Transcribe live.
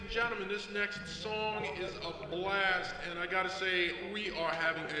gentlemen, this next song is a blast, and I gotta say, we are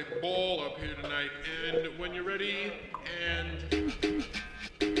having a ball up here tonight. And when you're ready, and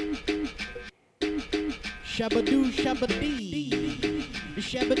Shabadoo, shabadee,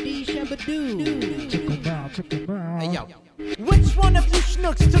 shabadee, shabadoo. Check 'em out. Hey yo. Which one of you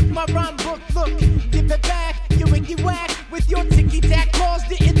schnooks took my rhyme book? Look, give it back, you wicky whack. With your ticky-tack claws,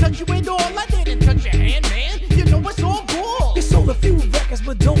 didn't touch you at all. I didn't touch your hand, man. You know it's all bull. You sold a few records,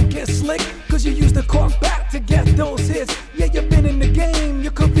 but don't get slick, cause you used the cork back to get those hits. Yeah, you've been in the game,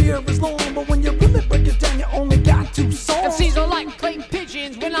 your career is long, but when you really break it down, you only got 2 songs. MCs are like clay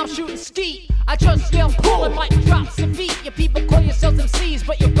pigeons when I'm shooting skeet. I just yell pull and mic drops a beat. You people call yourselves MCs,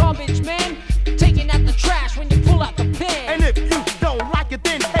 but you're garbage, man. Taking out the trash when you pull out the pen. And if you don't like it,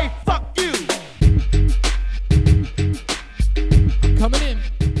 then hey, fuck you. Coming in.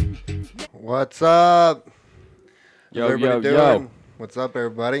 What's up? Yo, How's everybody doing? yo. What's up,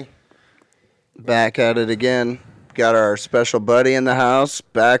 everybody? Back at it again. Got our special buddy in the house.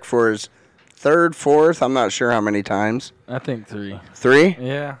 Back for his 3rd, 4th. I'm not sure how many times. I think 3. 3?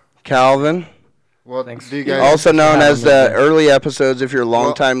 Yeah. Calvin. Well, Thanks. do you guys Also known having as me. the early episodes. If you're a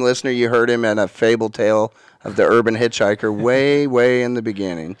long-time listener, you heard him in a fable tale of the urban hitchhiker way, way in the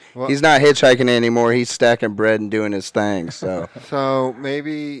beginning. Well- He's not hitchhiking anymore. He's stacking bread and doing his thing. So So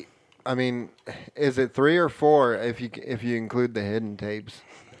maybe, I mean, is it 3 or 4 if you include the hidden tapes?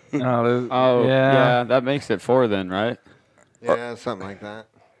 Oh, yeah, that makes it 4 then, right? Yeah, something like that.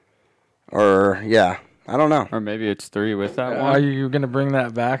 or yeah, I don't know. Or maybe it's 3 with that Are one. you going to bring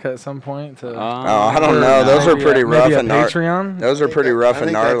that back at some point? To Oh, I don't know. Those are pretty rough maybe a and gnarly. Patreon? Those are pretty rough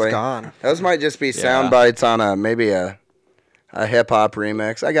and gnarly. That's gone. Those might just be sound bites on maybe a hip hop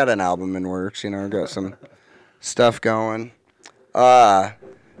remix. I got an album in works, got some stuff going.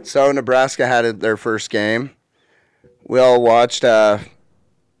 So Nebraska had their first game. We all watched.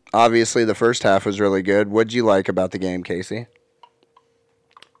 Obviously, the first half was really good. What'd you like about the game, Casey?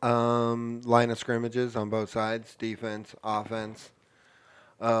 Line of scrimmages on both sides, defense, offense.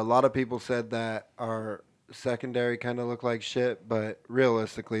 A lot of people said that our secondary kind of looked like shit, but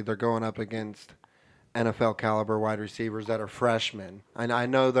realistically, they're going up against NFL caliber wide receivers that are freshmen. And I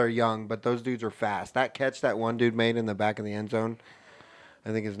know they're young, but those dudes are fast. That catch that one dude made in the back of the end zone,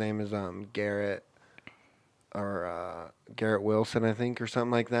 I think his name is Garrett Wilson, I think, or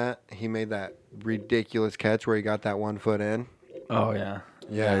something like that. He made that ridiculous catch where he got that 1 foot in. Oh, yeah.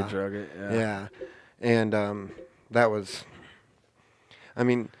 Yeah. He drug it. Yeah. And that was, I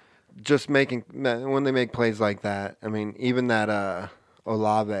mean, just making, when they make plays like that, I mean, even that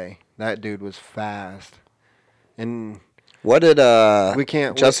Olave, that dude was fast. And What did we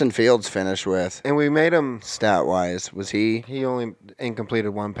can't, Justin Fields finish with and we made him, stat wise? Was he? he only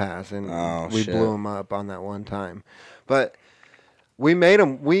incompleted 1 pass, and Oh, we shit. blew him up on that one time. But we made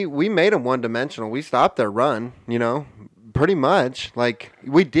him, we made him one-dimensional. We stopped their run, pretty much. Like,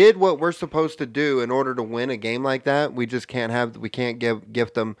 we did what we're supposed to do in order to win a game like that. We just can't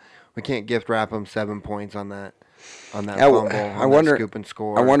gift wrap them 7 points on that fumble, that scoop and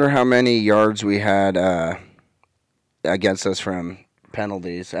score. I wonder how many yards we had against us from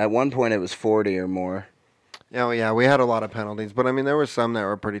penalties. At one point, it was 40 or more. Oh, yeah, we had a lot of penalties. But, I mean, there were some that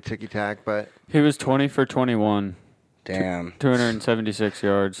were pretty ticky-tack, but... He was 20 for 21. Damn. 276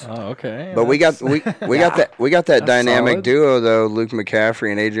 yards. Oh, okay. But we got that dynamic solid. duo though, Luke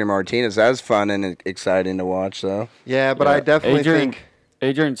McCaffrey and Adrian Martinez. That was fun and exciting to watch though. Yeah, but I definitely think...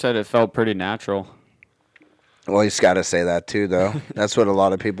 Adrian said it felt pretty natural. Well, he's got to say that too though. That's what a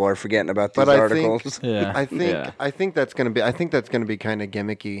lot of people are forgetting about these But articles. Yeah. I think that's gonna be kind of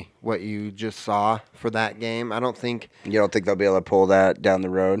gimmicky what you just saw for that game. I don't think. You don't think they'll be able to pull that down the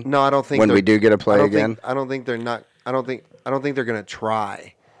road? No, I don't think. When they're- we do get a play I don't again? think, I don't think they're not. I don't think they're gonna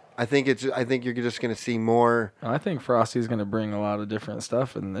try. I think you're just gonna see more. I think Frosty's going to bring a lot of different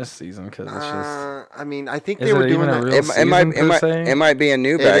stuff in this season because it's just. I mean, I think Is they were it doing even a that. real It might season, per se? it might be a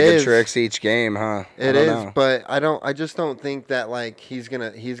new It bag of is. tricks each game, huh? It is, but I just don't think that like he's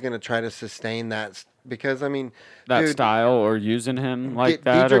gonna try to sustain that because I mean That dude, style or using him like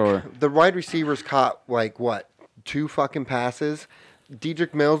Diedrich, that or the wide receivers caught like what 2 fucking passes.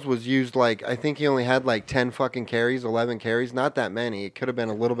 Diedrich Mills was used like I think he only had like 10 fucking carries, 11 carries, not that many. It could have been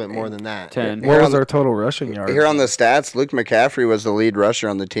a little bit more than that. 10. What was our total rushing yards? Here on the stats, Luke McCaffrey was the lead rusher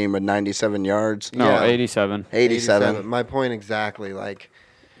on the team with 97 yards. No, Yeah. 87. 87. My point exactly. Like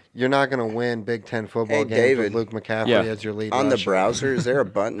you're not going to win Big Ten football Hey, games David. with Luke McCaffrey Yeah. as your lead On the rusher. browser, is there a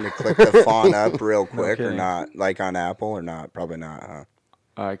button to click the font up real quick or kidding. not? Like on Apple or not? Probably not, huh?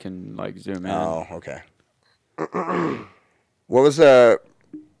 I can like zoom in. Oh, okay. What was the...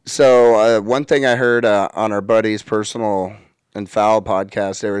 So, one thing I heard on our buddy's personal and Foul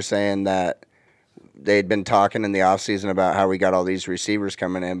podcast, they were saying that they'd been talking in the offseason about how we got all these receivers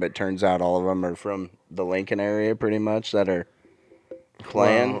coming in, but turns out all of them are from the Lincoln area pretty much that are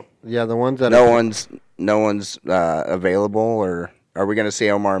playing. Well, yeah, the ones that no one's available, or are we going to see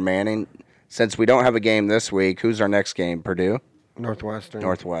Omar Manning? Since we don't have a game this week, who's our next game? Purdue?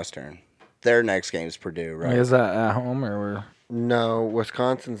 Northwestern. Their next game is Purdue, right? Is that at home or? No,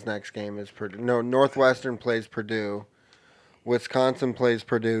 Wisconsin's next game is Purdue. No, Northwestern plays Purdue. Wisconsin plays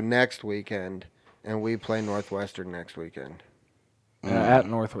Purdue next weekend, and we play Northwestern next weekend. At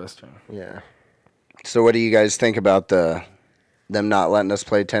Northwestern. Yeah. So what do you guys think about them not letting us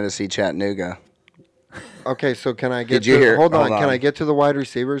play Tennessee Chattanooga? Okay, so can I get Hold on. Can I get to the wide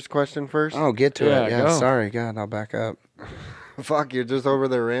receivers question first? Oh, get to it. Yeah, go. Sorry. God, I'll back up. Fuck, you're just over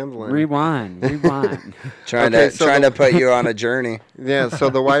there rambling. Rewind. trying to put you on a journey. Yeah, so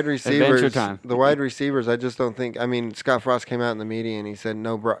the wide receivers, time. I just don't think. I mean, Scott Frost came out in the media and he said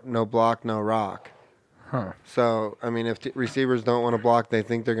no block, no rock. Huh. So I mean, if receivers don't want to block, they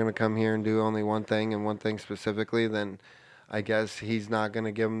think they're going to come here and do only one thing and one thing specifically, then I guess he's not going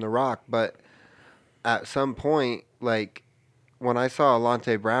to give them the rock. But at some point, like when I saw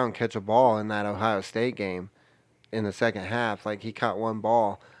Alante Brown catch a ball in that Ohio State game in the second half, like he caught one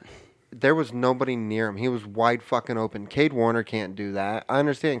ball, there was nobody near him. He was wide fucking open. Cade Warner can't do that. I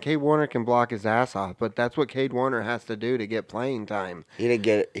understand Cade Warner can block his ass off, but that's what Cade Warner has to do to get playing time. He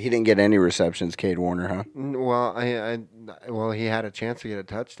didn't get any receptions, Cade Warner, huh? Well, well, he had a chance to get a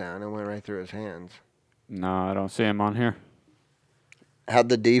touchdown and went right through his hands. No, I don't see him on here. How'd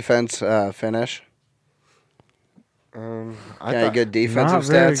the defense finish? I thought, good defensive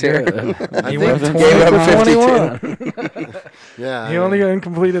Not stats here. He think went gave up 21. yeah, He only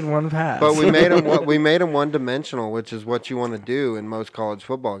completed one pass. But we made him one-dimensional, which is what you want to do in most college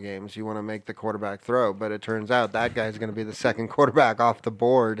football games. You want to make the quarterback throw, but it turns out that guy's going to be the second quarterback off the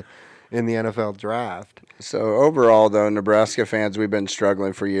board in the NFL draft. So overall, though, Nebraska fans, we've been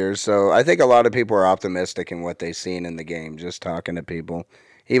struggling for years. So I think a lot of people are optimistic in what they've seen in the game, just talking to people.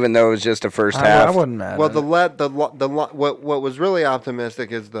 Even though it was just the first half. I wasn't mad. Well, what was really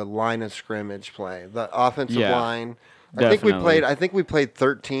optimistic is the line of scrimmage play, the offensive line. I think we played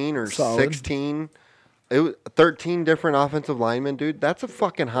 13 or Solid. 16. It was 13 different offensive linemen, dude. That's a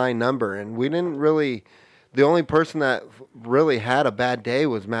fucking high number, and we didn't really. The only person that really had a bad day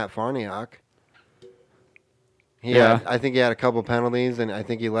was Matt Farniok. I think he had a couple penalties, and I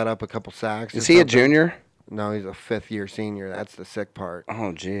think he let up a couple sacks. Is he a junior? No, he's a fifth-year senior. That's the sick part.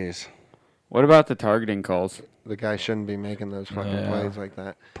 Oh, jeez. What about the targeting calls? The guy shouldn't be making those fucking plays like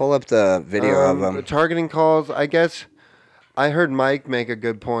that. Pull up the video of him. The targeting calls, I guess, I heard Mike make a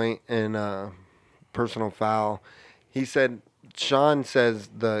good point in Personal Foul. He said, Sean says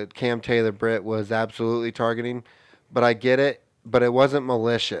the Cam Taylor-Britt was absolutely targeting, but I get it, but it wasn't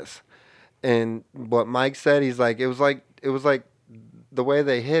malicious. And what Mike said, he's like, it was like the way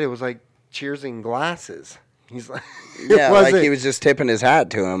they hit, it was like cheersing glasses. He's like, like he was just tipping his hat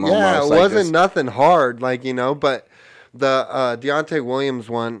to him. Yeah, almost, it wasn't nothing hard, but the Deontay Williams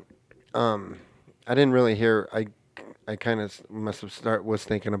one, I didn't really hear. I kind of must have was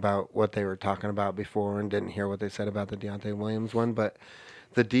thinking about what they were talking about before and didn't hear what they said about the Deontay Williams one. But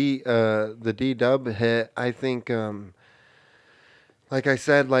the D-Dub hit, I think. Like I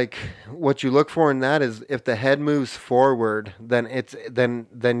said, like what you look for in that is if the head moves forward, then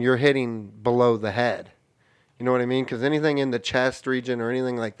you're hitting below the head. You know what I mean? Because anything in the chest region or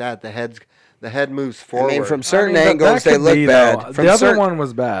anything like that, the head moves forward. I mean, from certain angles they look bad. The other one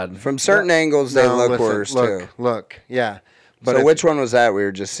was bad. From certain angles they look worse too. Look, yeah. But so which one was that we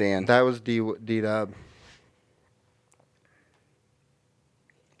were just seeing? That was D-Dub.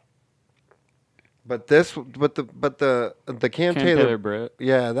 But the Cam Taylor Britt.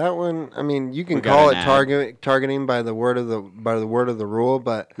 Yeah, that one. I mean, you can call it targeting by the word of the rule,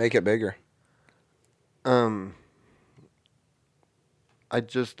 but make it bigger. I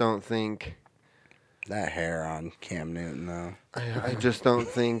just don't think that hair on Cam Newton though. I just don't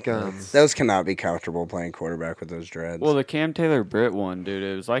think those cannot be comfortable playing quarterback with those dreads. Well, the Cam Taylor Britt one, dude,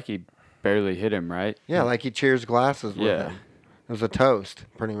 it was like he barely hit him, right? Yeah, like he cheers glasses with him. It was a toast,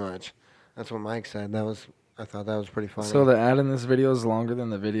 pretty much. That's what Mike said. I thought that was pretty funny. So the ad in this video is longer than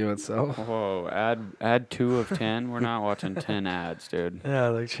the video itself? Whoa, add 2 of 10? We're not watching 10 ads, dude. Yeah,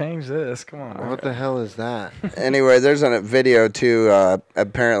 like change this. Come on. What the hell is that? Anyway, there's a video too.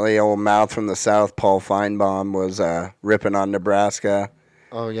 Apparently, old mouth from the South, Paul Feinbaum, was ripping on Nebraska.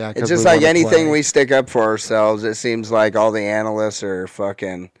 Oh, yeah. It's just like anything we stick up for ourselves, it seems like all the analysts are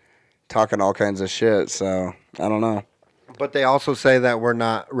fucking talking all kinds of shit. So, I don't know. But they also say that we're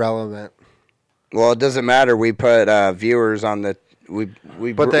not relevant. Well, it doesn't matter. We put viewers on the. We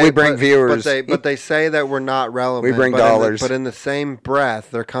bring viewers. But they say that we're not relevant. We bring but dollars. But in the same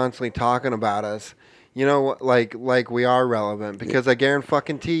breath, they're constantly talking about us. You know, like we are relevant. Because I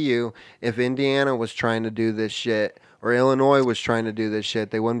guarantee you, if Indiana was trying to do this shit, or Illinois was trying to do this shit,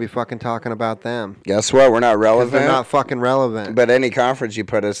 they wouldn't be fucking talking about them. Guess what? We're not relevant. They're not fucking relevant. But any conference you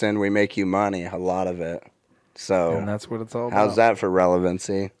put us in, we make you money, a lot of it. So And that's what it's all about. how's that for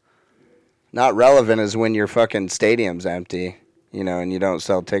relevancy? Not relevant is when your fucking stadium's empty, and you don't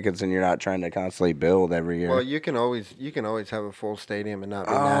sell tickets and you're not trying to constantly build every year. Well, you can always have a full stadium and not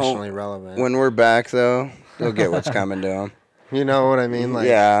be nationally relevant. When we're back, though, you'll get what's coming to them. You know what I mean? Like,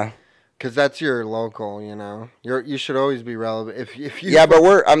 yeah. Because that's your local, You should always be relevant. If you. Yeah, but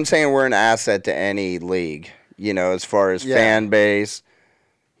I'm saying we're an asset to any league, as far as fan base,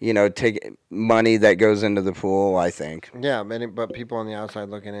 take money that goes into the pool, I think. Yeah, but people on the outside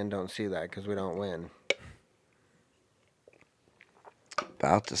looking in don't see that because we don't win.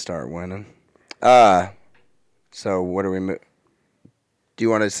 About to start winning. So what do we? Do you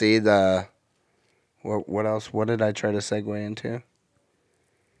want to see the? What else? What did I try to segue into?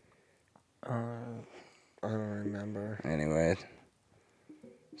 I don't remember. Anyway,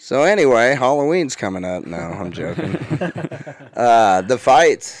 Halloween's coming up. No, I'm joking. The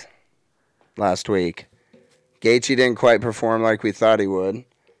fights last week. Gaethje didn't quite perform like we thought he would.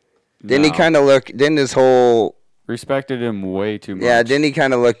 Didn't he kind of look? Didn't his whole respected him way too much? Yeah, didn't he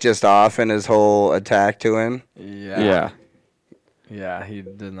kind of look just off in his whole attack to him? Yeah. Yeah, he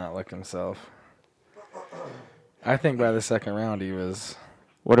did not look himself. I think by the second round he was.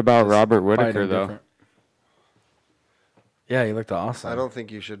 What about Robert Whittaker, though? Different. Yeah, he looked awesome. I don't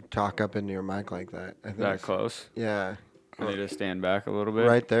think you should talk up into your mic like that. I think that close? Yeah. I need to stand back a little bit.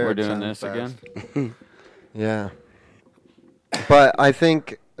 Right there. We're doing this again? Yeah. But I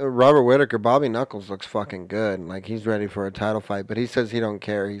think Robert Whittaker, Bobby Knuckles looks fucking good. Like, he's ready for a title fight. But he says he don't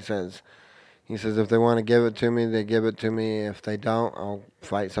care. He says if they want to give it to me, they give it to me. If they don't, I'll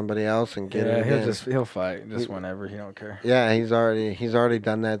fight somebody else and get it again. He'll fight whenever. He don't care. Yeah, he's already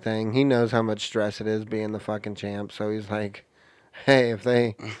done that thing. He knows how much stress it is being the fucking champ. So he's like, hey,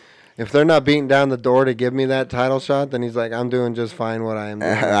 if they're not beating down the door to give me that title shot, then he's like, I'm doing just fine what I am doing.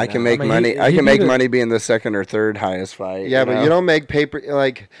 I can make money. I can make money being the second or third highest fight. Yeah, but you don't make paper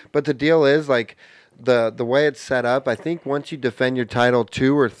But the deal is the way it's set up. I think once you defend your title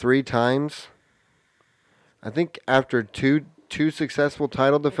 2 or 3 times, I think after two successful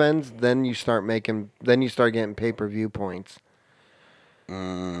title defends, then you start getting pay-per-view points.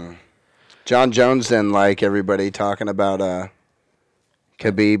 John Jones didn't like everybody talking about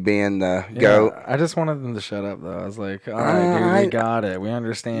Khabib being the GOAT. I just wanted them to shut up, though. I was like, all right, dude, we got it. We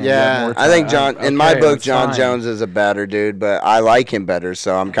understand. Yeah, I think in my book, John Jones is a better dude, but I like him better,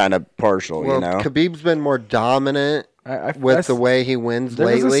 so I'm kind of partial, Khabib's been more dominant with the way he wins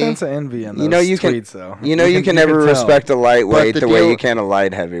lately. There's a sense of envy in those tweets, though. You can never respect a lightweight the way you can a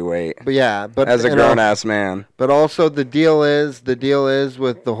light heavyweight. But as a grown-ass man. But also the deal is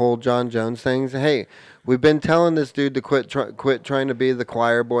with the whole John Jones things, hey, we've been telling this dude to quit trying to be the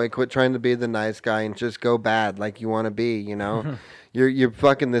choir boy, quit trying to be the nice guy, and just go bad like you want to be, You're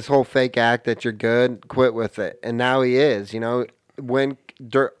fucking this whole fake act that you're good, quit with it. And now he is, when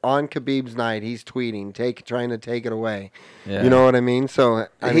on Khabib's night, he's tweeting, trying to take it away. Yeah. You know what I mean? So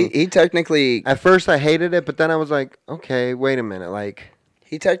he technically... At first I hated it, but then I was like, okay, wait a minute,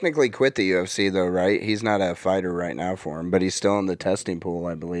 He technically quit the UFC, though, right? He's not a fighter right now for him, but he's still in the testing pool,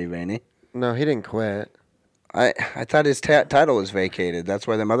 I believe, ain't he? No, he didn't quit. I thought his title was vacated. That's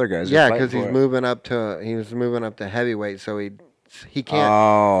why them other guys. Yeah, because he was moving up to heavyweight, so he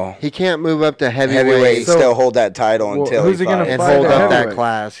can't. He can't move up to heavyweight. Still hold that title until who's he gonna and fight hold up that heavyweight?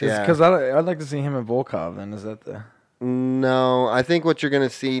 class. Yeah, because I'd like to see him and Volkov. Then is that the? No, I think what you're gonna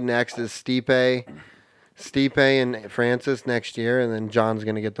see next is Stipe and Francis next year, and then John's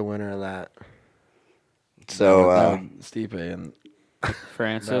gonna get the winner of that. So Stipe and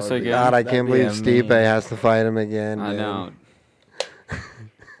Francis again. God, I can't believe Stipe has to fight him again. I know.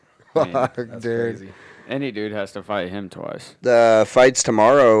 Fuck, that's dude. crazy. Any dude has to fight him twice. The fights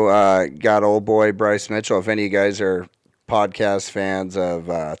tomorrow got old boy Bryce Mitchell. If any of you guys are podcast fans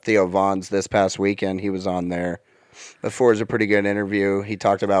of Theo Vaughn's this past weekend, he was on there. Before, it was a pretty good interview. He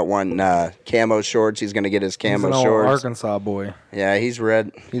talked about wanting camo shorts. He's going to get his camo He's an shorts. Arkansas boy. Yeah, he's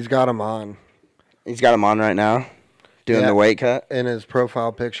red. He's got him on. He's got him on right now, doing the weight cut. In his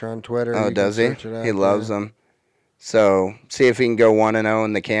profile picture on Twitter. Oh, does he? He loves them. So, see if he can go 1-0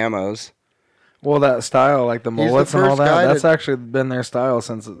 in the camos. Well, that style, like the He's the mullets and all first guy that, that's to- actually been their style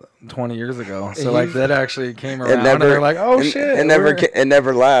since 20 years ago. So, like, He's- that actually came It around, and never, they're like, oh, shit. It never, we're- it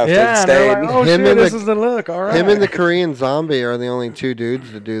never left. Yeah, it and they're stayed. like, oh, Him shit, and this the- is the look. All right. Him and the Korean Zombie are the only two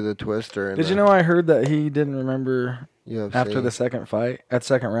dudes to do the twister. In Did you the know I heard that he didn't remember UFC. after the second fight, at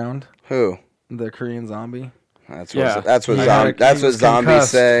second round, Who? the Korean Zombie? That's Yeah. what. That's what. He Zom- got- that's he what was zombies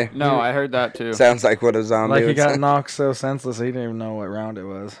concussed. say. No, I heard that too. Sounds like what a zombie Like, he would got say. knocked so senseless, he didn't even know what round it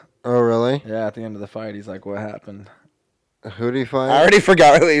was. Oh, really? Yeah, at the end of the fight, he's like, what happened? Who did he fight? I already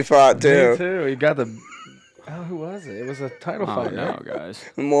forgot who he fought Me too. too. He got the... Oh, who was it? It was a title Oh fight, no, right? guys.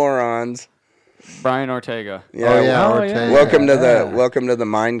 Morons. Brian Ortega. Yeah. Oh, yeah, Oh, Ortega. yeah. Welcome to Yeah. the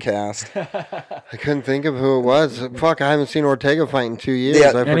Mindcast. I couldn't think of who it was. Fuck, I haven't seen Ortega fight in 2 years. Yeah. I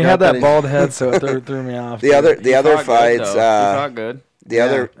And And he forgot had that he- bald head, so it threw me off. The other He other fought good, fights. though. He fought good. The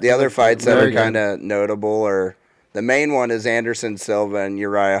Yeah. other fights that Very are good. kind of notable are the main one is Anderson Silva and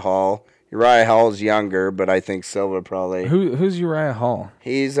Uriah Hall. Uriah Hall's younger, but I think Silva probably. Who's Uriah Hall?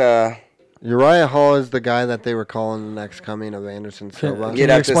 He's Uriah Hall is the guy that they were calling the next coming of Anderson Silva. Can You'd you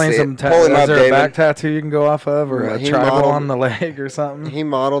have to explain see some it. Pull him is up, there David. a back tattoo you can go off of, or Yeah, a he tribal modeled- on the leg or something? He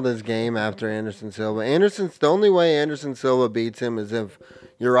modeled his game after Anderson Silva. The only way Anderson Silva beats him is if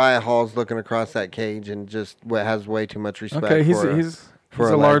Uriah Hall's looking across that cage and just has way too much respect. Okay, he's for he's for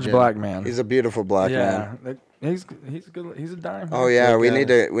a a large legend. black man. a beautiful black man. yeah, he's good. He's a dime. Oh yeah, we Okay.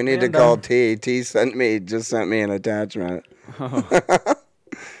 need to And, call T. T sent me an attachment.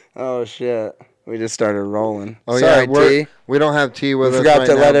 Oh shit. We just started rolling. Oh Sorry, yeah, T. we don't have T We with us. forgot right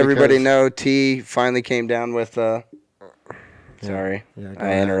to now let everybody because- know T finally came down with sorry. Yeah, go I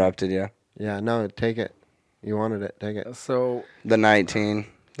ahead. interrupted you. Yeah, no, take it. You wanted it. Take it. So The 19,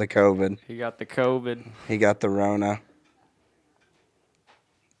 the COVID. He got the COVID. He got the Rona.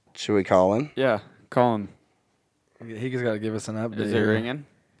 Should we call him? Yeah, call him. he's got to give us an update. Is it here. ringing?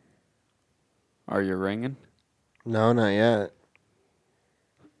 Are you ringing? No, not yet.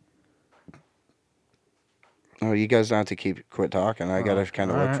 Oh, you guys don't have to quit talking. I gotta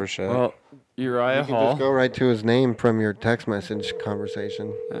kind of look alright. for shit. Well, Uriah You can Hall. just go right to his name from your text message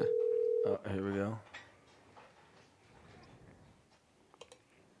conversation. Oh, here we go.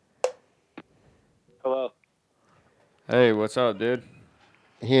 Hello. Hey, what's up, dude?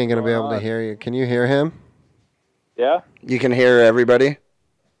 He ain't gonna be able to hear you. Can you hear him? Yeah? You can hear everybody?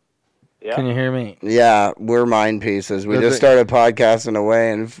 Yeah. Can you hear me? Yeah, we're mind pieces. We Does just it- started podcasting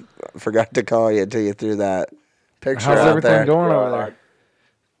away and forgot to call you till you threw that picture How's out everything there. going over there?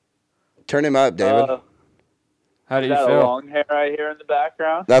 Turn him up, David. How do Is you that a feel? long hair I hear in the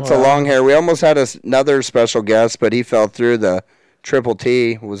background? That's a long hair. We almost had another special guest, but he fell through. The Triple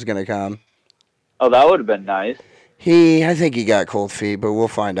T was going to come. Oh, that would have been nice. I think he got cold feet, but we'll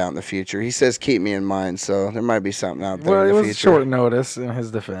find out in the future. He says keep me in mind, so there might be something out there Well, in it the was future. short notice in his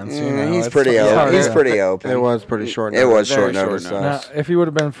defense. You know, he's it's- pretty it's open. hard He's to- pretty open. It was pretty short. It was Very short short notice. notice. Now, if he would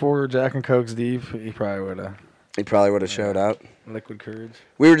have been for Jack and Coke's deep, he probably would have He probably would have showed up. liquid courage.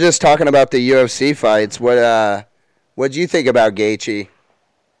 We were just talking about the UFC fights. What'd you think about Gaethje?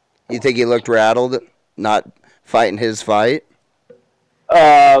 You think he looked rattled, not fighting his fight?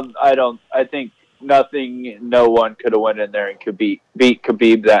 I think no one could have went in there and could beat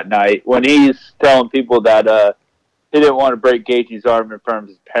Khabib that night. When he's telling people that he didn't want to break Gaethje's arm in front of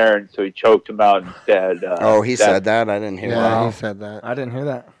his parents, so he choked him out instead. He said that? I didn't hear Yeah, that. he said that. I didn't hear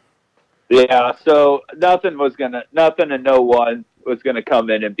that. Yeah, so nothing and no one was gonna come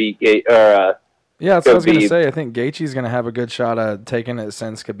in and beat Yeah, that's what I was going to Khabib. say. I think Gaethje's going to have a good shot at taking it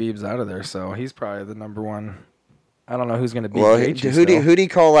since Khabib's out of there, so he's probably the number one. I don't know who's going to beat Well, Gaethje. who'd he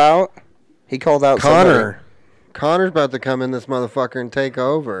call out? He called out somebody. Connor. Connor's about to come in this motherfucker and take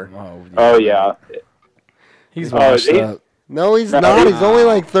over. Oh yeah. He's Oh, washed he's- up. No, he's No, not. He's only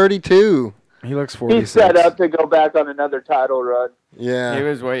like 32. He looks He's 46. set up to go back on another title run. Yeah. He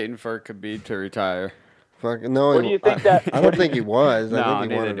was waiting for Khabib to retire. Fuck, no, What do you think that? I don't think he was. I No,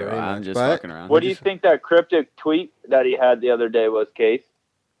 think he neither wanted do a I. I'm rematch. just But, fucking around. What do you think that cryptic tweet that he had the other day was, Case?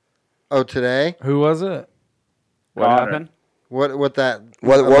 oh, today? Who was it? What Connor. happened? What that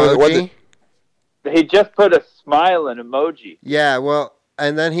What emoji? He just put a smiling emoji. Yeah, well,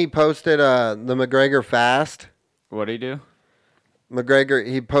 and then he posted the McGregor fast. What'd he do?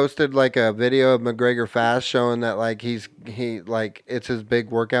 He posted like a video of McGregor fast showing that like it's his big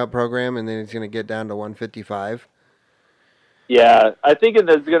workout program and then he's going to get down to 155. Yeah, I think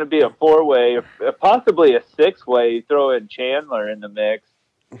there's going to be a 4-way, possibly a 6-way. Throw in Chandler in the mix.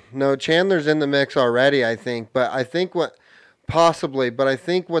 No, Chandler's in the mix already, I think, but I think what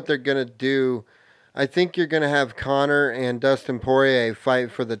they're going to do, I think you're going to have Conor and Dustin Poirier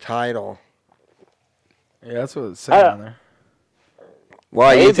fight for the title. Yeah, that's what it's saying on there.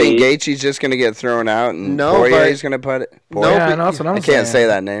 Why, you think Maybe. Gaethje's just going to get thrown out and No, Poirier's going to put it? No, yeah, but- and that's what I'm I saying. can't say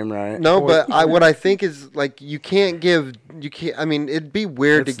that name right. No, but what I think is like you can't. I mean, it'd be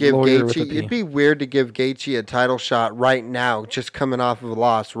weird It's to give lawyer with a Gaethje. P. It'd be weird to give Gaethje a title shot right now, just coming off of a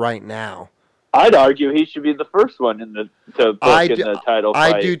loss right now. I'd argue he should be the first one to book in the title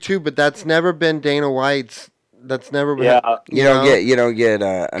fight. I do too, but that's never been Dana White's. That's never been. Yeah. You don't get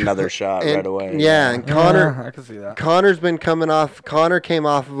another shot and, right away. Yeah, and Connor. Yeah, I can see that. Connor's been coming off. Connor came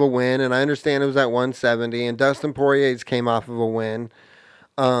off of a win, and I understand it was at 170. And Dustin Poirier's came off of a win.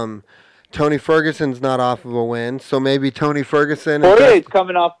 Tony Ferguson's not off of a win, so maybe Tony Ferguson. Poirier's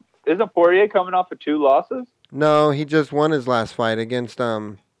coming off. Isn't Poirier coming off of 2 losses? No, he just won his last fight against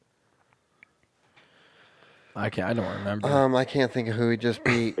I don't remember. I can't think of who he just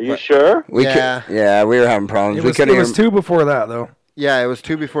beat. Are you sure? We Yeah. we were having problems. It We was, couldn't it was even. 2 before that, though. Yeah, it was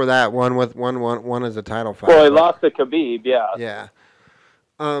 2 before that. One as a title fight. Well, he but- lost to Khabib, yeah. Yeah.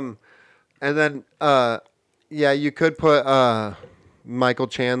 And then yeah, you could put Michael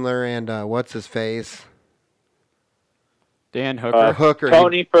Chandler and what's his face? Dan Hooker. Hooker.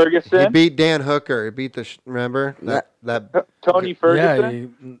 Tony He Ferguson. beat Dan Hooker. He beat remember that Tony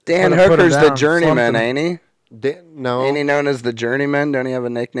Ferguson. Yeah, Dan put him Hooker's the down, journeyman, slumped him. ain't he? no. Ain't he known as the journeyman? Don't he have a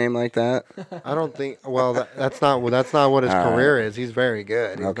nickname like that? I don't think. Well, that's not what his All right. career is. He's very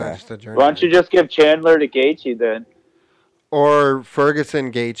good. He's Okay. not just a journeyman. Why don't you just give Chandler to Gaethje then? Or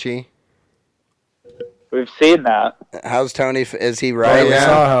Ferguson Gaethje. We've seen that. How's Tony? Is he Oh, right? we yeah.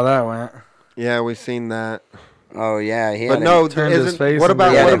 saw how that went. Yeah, we've seen that. Oh yeah, he But had no, turned his isn't, face what into-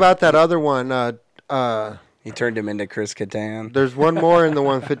 about Yeah, what they- about that other one? he turned him into Chris Kattan. There's one more in the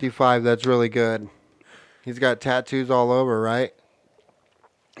 155 that's really good. He's got tattoos all over, right?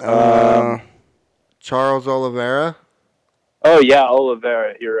 Charles Oliveira. Oh yeah,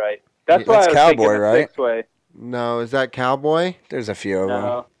 Oliveira. You're right. That's why I That's was Cowboy, thinking right? Six-way. No, is that Cowboy? There's a few of them.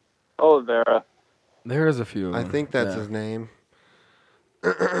 No, Oliveira. There is a few of I them. think that's Yeah. his name.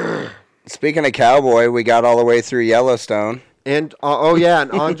 Speaking of Cowboy, we got all the way through Yellowstone. And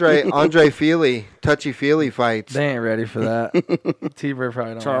and Andre Feely, touchy Feely fights. They ain't ready for that. T-Bird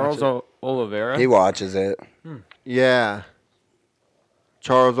probably don't Charles watch Oliveira. He watches it. Yeah.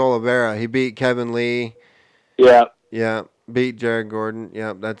 Charles Oliveira. He beat Kevin Lee. Yeah. Yeah. Beat Jared Gordon.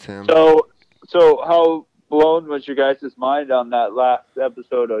 Yep, that's him. So how blown was your guys' mind on that last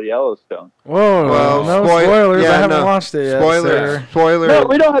episode of Yellowstone? it. Whoa, Well, no spoil- spoilers. yeah, I haven't no. watched it yet. Spoiler. sir. Spoiler. No,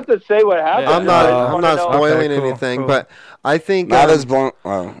 we don't have to say what happened. I'm I not. just I'm wanna not know- spoiling Okay, cool, anything, cool. but I think Not as blown.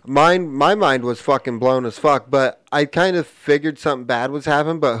 Oh, my mind was fucking blown as fuck. But I kind of figured something bad was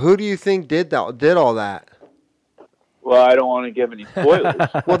happening. But who do you think did all that? Well, I don't want to give any spoilers.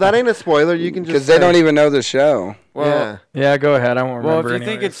 Well, that ain't a spoiler. You can just because they don't even know the show. Well, yeah. Yeah, go ahead. I won't well, remember. if you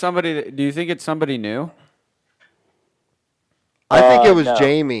think anyways. it's somebody, do you think it's somebody new? I think it was no.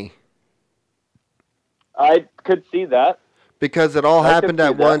 Jamie I could see that. because it all I could happened see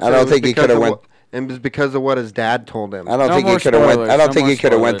at that. once. I and don't it was think he because coulda of went- what- And it was because of what his dad told him. I don't No think more he could have went. spoilers, I don't no think more he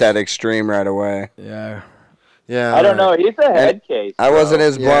could have went spoilers. that extreme right away. Yeah. Yeah. I don't know. alright. He's a head case. I wasn't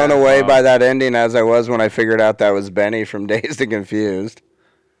as blown Yeah. away by that ending as I was when I figured out that was Benny from Dazed and Confused.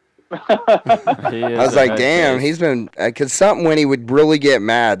 I was like, damn, he's been because something when he would really get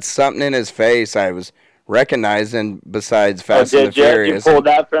mad, something in his face I was recognizing besides Fast and the Did you Furious. pull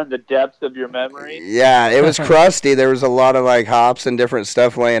that from the depths of your memory? Yeah, it was crusty. There was a lot of like hops and different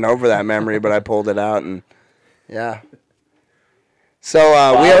stuff laying over that memory, but I pulled it out and yeah. So we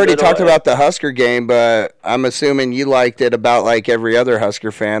Filed already it talked away. about the Husker game, but I'm assuming you liked it about like every other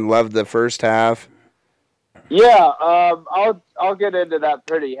Husker fan. Loved the first half. Yeah, I'll get into that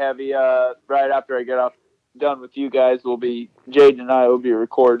pretty heavy. Right after I get done with you guys, Jade and I will be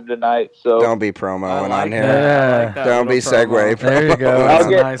recording tonight. So Don't be promoing on here. Yeah. Don't be segue. There you go. promo. That's I'll a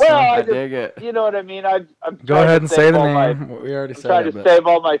get. nice well, one. I I just, dig it. you know what I mean. I'm Go trying ahead to and save say the all my- name. We already I'm said trying it. to But... save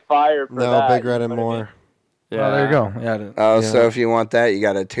all my fire for No, that. Big Red you and know what I more. mean? Oh, there you go. Yeah. Oh, Yeah. so if you want that, you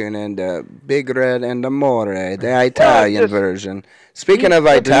got to tune in to Big Red and Amore, the Italian just- version. Speaking of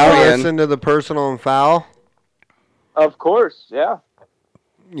Did you Italian, listen to the personal and foul? Of course, yeah.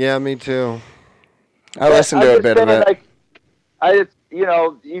 Yeah, me too. I listened to I'm a just bit of saying, it. Like, I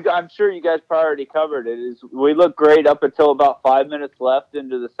just, I'm sure you guys probably already covered it. Is we looked great up until about 5 minutes left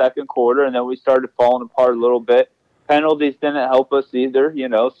into the second quarter, and then we started falling apart a little bit. Penalties didn't help us either,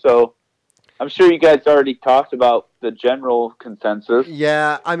 So I'm sure you guys already talked about the general consensus.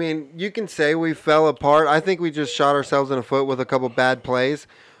 Yeah, I mean, you can say we fell apart. I think we just shot ourselves in the foot with a couple bad plays,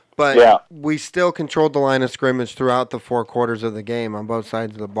 but Yeah. we still controlled the line of scrimmage throughout the 4 quarters of the game on both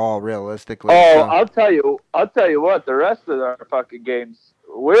sides of the ball. Realistically, Oh, So- I'll tell you what. The rest of our fucking games,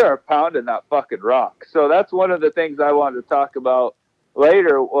 we are pounding that fucking rock. So that's one of the things I wanted to talk about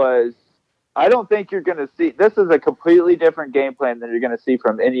later was, I don't think you're going to see. This is a completely different game plan than you're going to see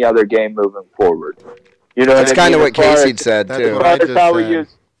from any other game moving forward. You know, that's kind of what Casey said too.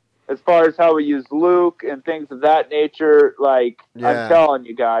 As far as how we use Luke and things of that nature, like I'm telling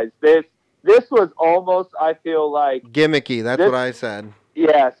you guys, this was almost, I feel like, gimmicky. That's what I said.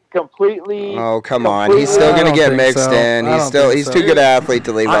 Yes, completely. Oh, come on. He's still going to get mixed in. He's too good an athlete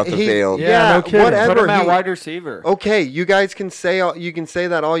to leave off the field. Yeah, no kidding. Whatever. Put him at wide receiver. Okay, you guys can say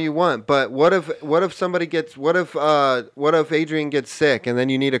that all you want, but what if somebody gets what if Adrian gets sick and then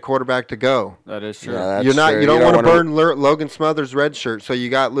you need a quarterback to go? That is true. Yeah, You don't want to burn Logan Smothers' red shirt, so you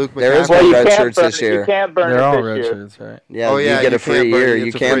got Luke McCaffrey. There is no red shirts this year. You can't burn They're all it red this year. shirts, right? Yeah, you get a free year.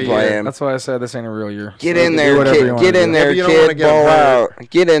 You can play him. That's why I said this ain't a real year. Get in there, kid. Get in there, kid. Ball out.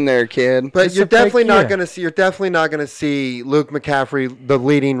 Get in there, kid. But you're definitely not going to see. You're definitely not going to see Luke McCaffrey, the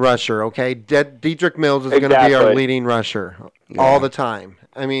leading rusher. Okay, Dedrick Mills is going to be our leading rusher all the time.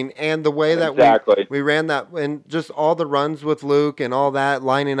 I mean, and the way that we ran that, and just all the runs with Luke and all that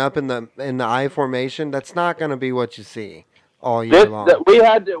lining up in the I formation. That's not going to be what you see all year long. We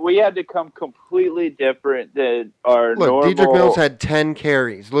had to come completely different than our normal. Dedrick Mills had 10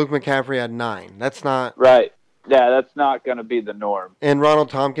 carries. Luke McCaffrey had 9. That's not right. Yeah, that's not going to be the norm. And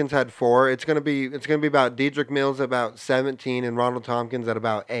Ronald Tompkins had 4. It's going to be about Dedrick Mills about 17 and Ronald Tompkins at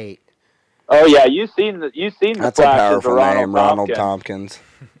about 8. Oh yeah, you've seen the That's flashes a powerful of name, Ronald Tompkins.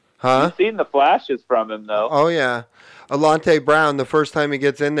 Huh? You've seen the flashes from him though. Oh yeah. Alante Brown, the first time he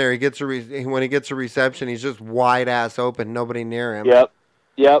gets in there, when he gets a reception, he's just wide ass open, nobody near him.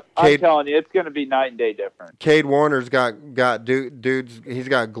 Yep. I'm telling you, it's going to be night and day different. Cade Warner's got dudes. He's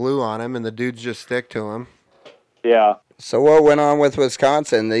got glue on him, and the dudes just stick to him. Yeah. So what went on with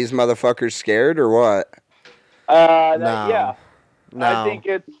Wisconsin? These motherfuckers scared or what? No. Yeah. No. I think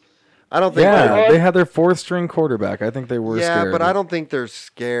it's. I don't think. Yeah, they had their 4th string quarterback. I think they were scared. Yeah, but I don't think they're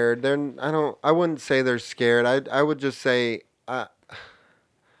scared. I wouldn't say they're scared. I would just say. I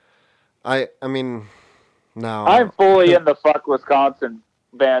mean, no. I'm fully in the fuck Wisconsin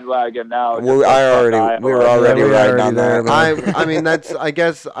bandwagon now. We were already riding on that. I mean, I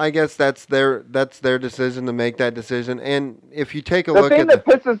guess that's their decision to make that decision. And if you take a look at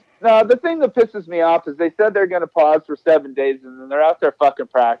the thing that pisses me off is they said they're going to pause for 7 days and then they're out there fucking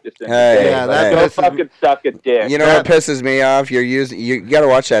practicing. Go fucking suck a dick. You know what pisses me off? You got to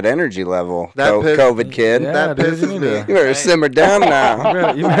watch that energy level. COVID kid. Yeah, that pisses me. You better simmer down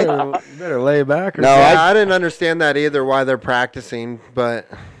now. you better lay back. I didn't understand that either. Why they're practicing, but.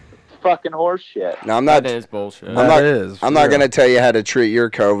 Fucking horse shit. No, I'm not. That is bullshit. I'm not going to tell you how to treat your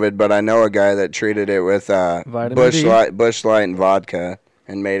COVID, but I know a guy that treated it with Busch Light and vodka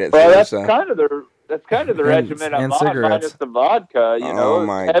and made it. Well, that's kind of the regimen I'm on, minus the vodka. You know. Oh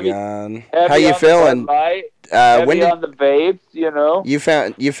my god. How you feeling? Heavy on the vapes. You know. You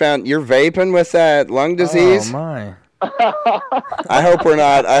found you're vaping with that lung disease. Oh my. I hope we're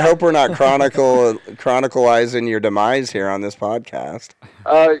not chronicalizing your demise here on this podcast.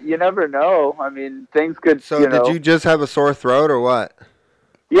 You never know. I mean, things could. So did you just have a sore throat or what?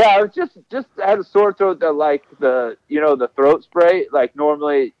 Yeah, I was just had a sore throat. Like the throat spray. Like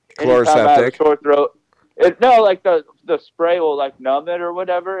normally, anytime I have a sore throat, the spray will like numb it or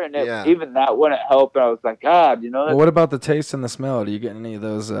whatever, and even that wouldn't help. And I was like, God, Well, what about the taste and the smell? Do you get any of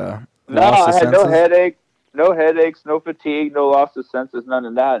those? No, I had no headache. No headaches, no fatigue, no loss of senses, none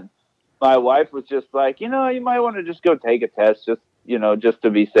of that. And my wife was just like, you might want to just go take a test, just to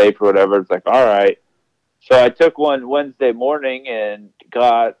be safe or whatever. It's like, all right. So I took one Wednesday morning and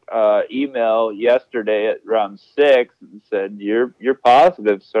got email yesterday at around 6 and said, you're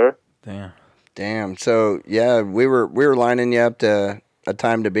positive, sir. Damn. So yeah, we were lining you up to a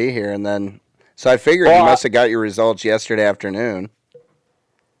time to be here, and then so I figured you must have got your results yesterday afternoon.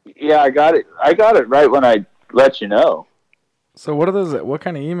 Yeah, I got it right when I let you know. So what are those? What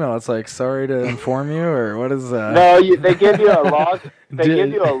kind of email? It's like, sorry to inform you, or what is that? No, they give you a log. They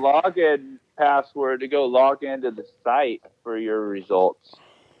give you a login password to go log into the site for your results,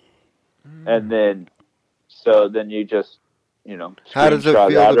 and then you just how does it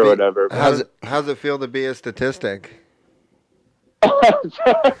feel or whatever. How's it feel to be a statistic?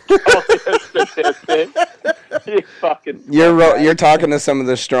 You're talking to some of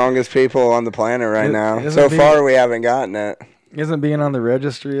the strongest people on the planet right now. So far, we haven't gotten it. Isn't being on the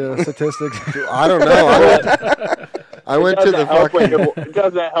registry of statistics? I don't know. I went to the fucking. It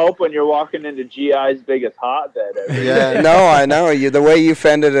doesn't help when you're walking into GI's biggest hotbed. Yeah. No, I know. The way you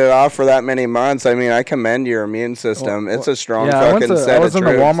fended it off for that many months, I mean, I commend your immune system. It's a strong fucking set I was of in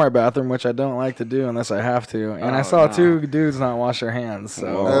the troops. Walmart bathroom, which I don't like to do unless I have to. And I saw two dudes not wash their hands.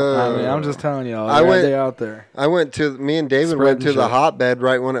 So, I mean, I'm just telling y'all. They out there. Me and David went to the hotbed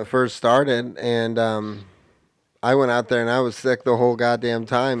right when it first started. And, I went out there and I was sick the whole goddamn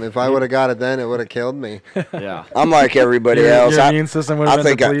time. If I would have got it then, it would have killed me. Yeah. I'm like everybody else. Your immune system would have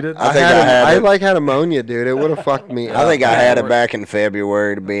been depleted? I had ammonia, dude. It would have fucked me up. I think I had it back in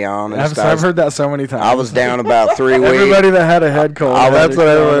February, to be honest. I've heard that so many times. I was down about 3 weeks. Everybody that had a head cold. That's what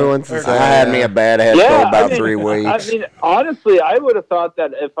everybody wants to say. I had me a bad head cold about 3 weeks. I mean, honestly, I would have thought that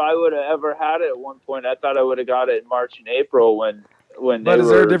if I would have ever had it at one point, I thought I would have got it in March and April when but is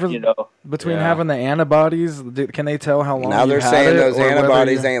there a difference between having the antibodies? Can they tell how long? Now they're you've saying had those it,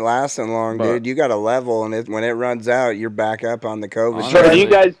 antibodies ain't lasting long, dude. You got a level, and when it runs out, you're back up on the COVID. So do you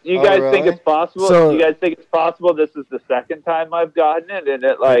guys think it's possible? Do you guys think it's possible this is the second time I've gotten it, and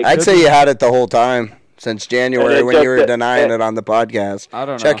it like? I'd say you had it the whole time since January when you were denying it on the podcast. I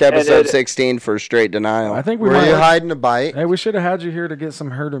don't know. Check episode 16 for straight denial. I think we were you hiding a bite? Hey, we should have had you here to get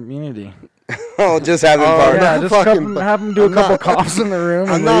some herd immunity. Oh, just having fun. Yeah, just have them do a couple coughs in the room.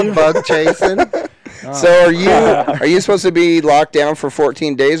 I'm not bug chasing. So are you supposed to be locked down for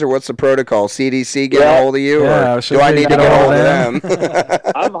 14 days, or what's the protocol? CDC getting a hold of you, or do I need to get a hold of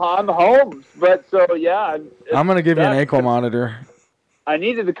them? I'm home, but I'm gonna give you an ankle monitor. I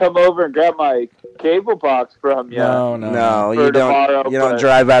needed to come over and grab my cable box from you. No, you don't. You don't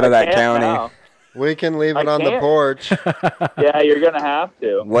drive out of that county. Now. We can leave it on the porch. Yeah, you're gonna have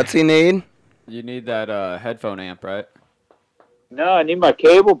to. What's he need? You need that headphone amp, right? No, I need my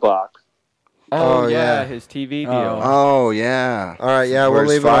cable box. Oh yeah, his TV deal. Oh yeah. All right, yeah, we'll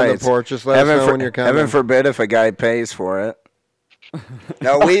leave it on the porch. Just let us know when you're coming. Heaven forbid if a guy pays for it.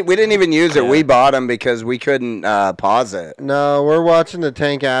 No, we didn't even use it. We bought them because we couldn't pause it. No, we're watching the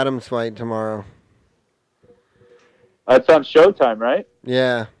Tank Adams fight tomorrow. That's on Showtime, right?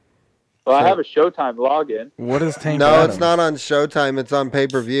 Yeah. Well, I have a Showtime login. What is Tank No, Adams? it's not on Showtime. It's on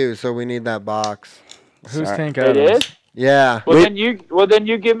pay-per-view, so we need that box. Who's Tank It Adams? is? Yeah. Well, then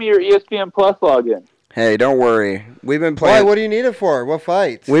you give me your ESPN Plus login. Hey, don't worry. We've been playing. Why? What do you need it for? What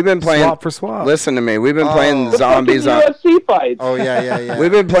fights? We've been playing swap for swap. Listen to me. We've been playing The zombies on UFC fights. Oh yeah.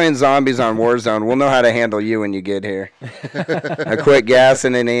 We've been playing zombies on Warzone. We'll know how to handle you when you get here. A quick gas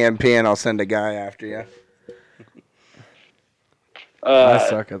and an EMP, and I'll send a guy after you. I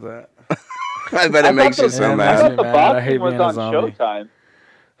suck at that. I bet it makes you so I mad. thought the I hate boxing was being a on zombie. Showtime.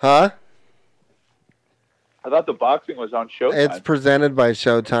 Huh? I thought the boxing was on Showtime. It's presented by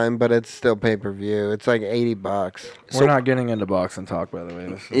Showtime, but it's still pay-per-view. It's like $80. We're not getting into boxing talk, by the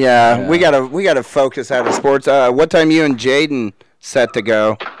way. Yeah, we gotta focus out of sports. What time you and Jaden set to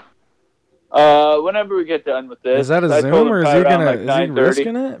go? Whenever we get done with this. Is that a I Zoom, told him or is probably he around, gonna? like, Is he 9:30.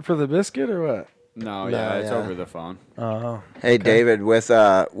 risking it for the biscuit or what? No, yeah, it's over the phone. Oh. Hey, David, with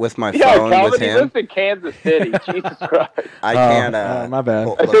my Yeah, phone Calvin, with he him, lives in Kansas City. Jesus Christ. I can't. my bad.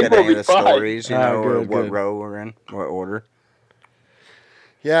 Look I think at we'll any be of the fine. stories, or good, what good. row we're in, what order.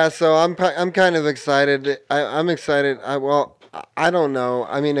 Yeah, so I'm kind of excited. I'm excited. I don't know.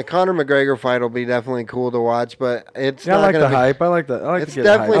 I mean, a Conor McGregor fight will be definitely cool to watch, but it's Yeah, I not like going the to be. hype. I like that. I like It's to get the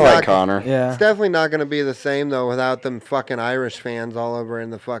hype. definitely I not. like Connor. Yeah. It's definitely not going to be the same though without them fucking Irish fans all over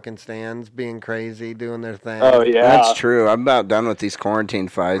in the fucking stands being crazy, doing their thing. Oh, yeah. That's true. I'm about done with these quarantine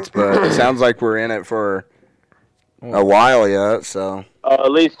fights, but it sounds like we're in it for a while yet. So At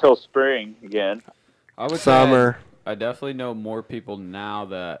least till spring again. I would Summer. say I definitely know more people now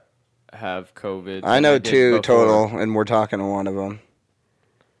that have COVID. I than know did 2 before. total, and we're talking to one of them.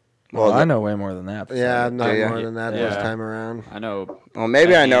 Well, I know way more than that. Yeah, I'm not Do ya? more than that this time around. I know. Well,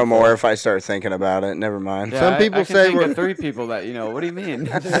 maybe I know handful. more if I start thinking about it. Never mind. Yeah, Some people I can say think we're- of 3 people that What do you mean?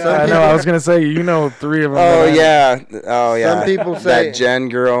 I know. I was gonna say you know 3 of them. Oh that I- yeah. Oh yeah. Some people say that Jen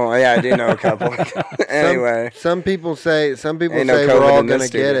girl. Oh, yeah, I do know a couple. Anyway, some people say Ain't no we're COVID all in gonna this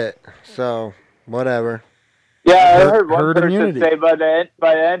get studio. it. So whatever. Yeah, I Herd- heard one herd person immunity. say by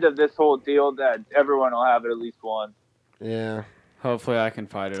the end of this whole deal that everyone will have at least one. Yeah. Hopefully, I can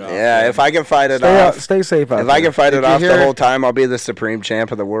fight it off. yeah. If I can fight it Stay, off, stay safe out if there. I can fight it Did you off the hear- whole time, I'll be the supreme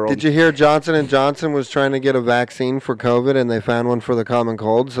champ of the world. Did you hear Johnson & Johnson was trying to get a vaccine for COVID and they found one for the common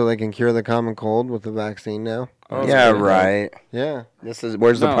cold so they can cure the common cold with the vaccine now? Oh, Yeah, really? right. Yeah.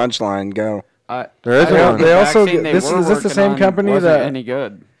 Where's the No. punchline? Go. There is I know, one. they also vaccine this were is this the working same on company wasn't that any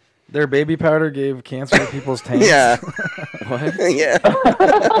good? their baby powder gave cancer to people's tanks? Yeah. What? Yeah.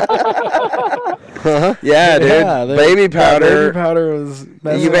 Yeah, dude. Yeah, baby powder. Baby powder was.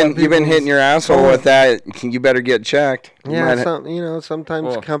 You've been hitting your asshole with that. You better get checked. Yeah,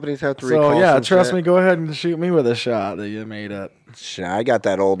 sometimes companies have to recall. So yeah, some trust shit. me. Go ahead and shoot me with a shot that you made up. I got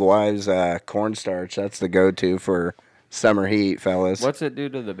that old wives cornstarch. That's the go-to for summer heat, fellas. What's it do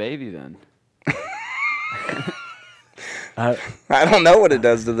to the baby then? I don't know what it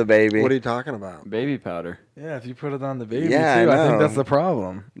does to the baby. What are you talking about? Baby powder. Yeah, if you put it on the baby Yeah, too, I I think know. that's the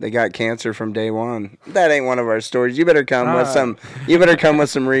problem. They got cancer from day one. That ain't one of our stories. You better come with some. You better come with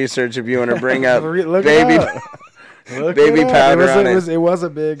some research if you want to bring up Look baby it up. Look baby it up. powder on it. It was a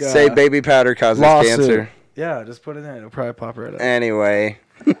big. Say baby powder causes lawsuit. cancer. Yeah, just put it in. It'll probably pop right up. Anyway.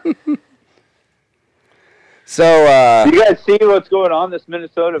 So, you guys see what's going on this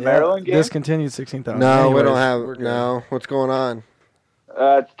Minnesota-Maryland game? Discontinued 16,000. No, we don't Anyways, have. we're good. No, what's going on?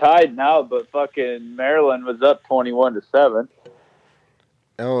 It's tied now, but fucking Maryland was up 21-7.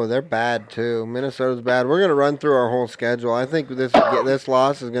 Oh, they're bad too. Minnesota's bad. We're gonna run through our whole schedule. I think this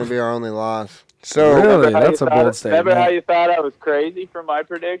loss is gonna be our only loss. So Really? That's a bold statement. Remember how you thought I was crazy for my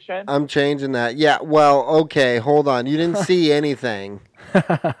prediction? I'm changing that. Yeah. Well, okay. Hold on. You didn't see anything.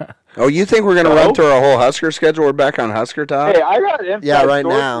 oh, you think we're gonna run through our whole Husker schedule? We're back on Husker talk. Hey, I got inside Yeah, right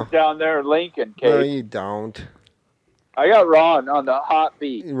sources now. down there in Lincoln, Kate. No, you don't. I got Ron on the hot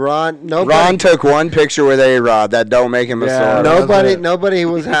beat. Ron took one picture with A-Rod. That don't make him a Yeah, star. Nobody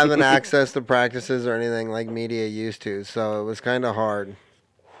was having access to practices or anything like media used to, so it was kind of hard.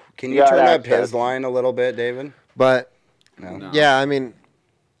 Can you Yeah, turn up access. his line a little bit, David? But No. yeah, I mean,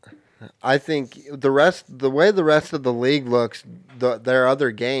 I think the way the rest of the league looks, their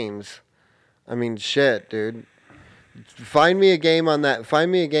other games. I mean, shit, dude. Find me a game on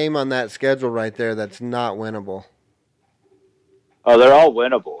that schedule right there that's not winnable. Oh, they're all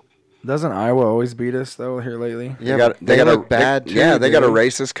winnable. Doesn't Iowa always beat us though here lately? Yeah, they look bad too. Yeah, they got a dude.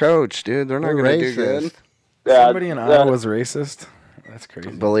 racist coach, dude. They're not They're going to do good. racist. Yeah, Somebody in Iowa's racist. That's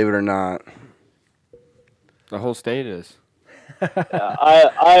crazy. Believe it or not. The whole state is.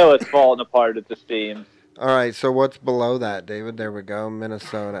 Iowa's falling apart at the seams. All right, so what's below that, David? There we go.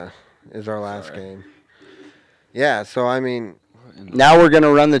 Minnesota is our last game. Yeah, so I mean, Now we're going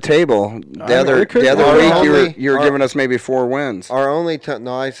to run the table. The other week you were giving us maybe 4 wins. our only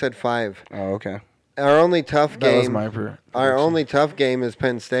no, I said 5. Oh, okay. Our only tough That was game. my Our only tough game is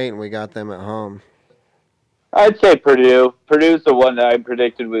Penn State, and we got them at home. I'd say Purdue. Purdue's the one that I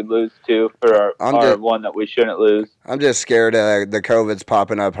predicted we'd lose to for our one that we shouldn't lose. I'm just scared the COVID's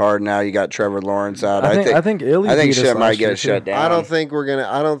popping up hard now. You got Trevor Lawrence out. I think Illy beat us shit might last year, get shut too. down. I don't think we're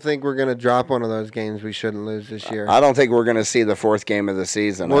gonna drop one of those games we shouldn't lose this year. I don't think we're gonna see the 4th game of the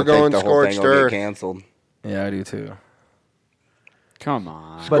season. We're I think going the whole thing scorched will earth. get canceled. Yeah, I do too. Come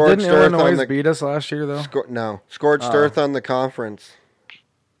on. But didn't Scorched earth on Illinois the- beat us last year though? Scorched Oh. earth on the conference.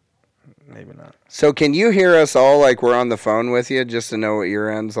 Maybe not. So can you hear us all like we're on the phone with you just to know what your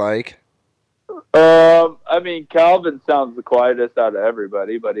end's like? I mean, Calvin sounds the quietest out of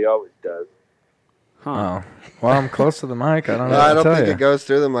everybody, but he always does. Oh, well, I'm close to the mic. I don't know. No, I what to don't tell think you. it goes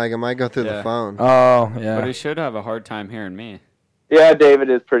through the mic. It might go through Yeah. the phone. Oh, yeah. But he should have a hard time hearing me. Yeah, David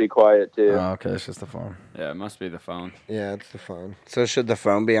is pretty quiet too. Oh, okay, it's just the phone. Yeah, it must be the phone. Yeah, it's the phone. So should the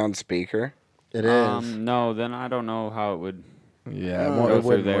phone be on speaker? It is. No, then I don't know how it would. Yeah, Go it through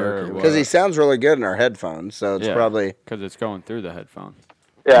wouldn't there work. or It what? Because he sounds really good in our headphones, so it's probably because it's going through the headphone.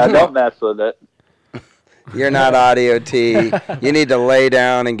 Yeah, don't mess with it. you're not audio T. You need to lay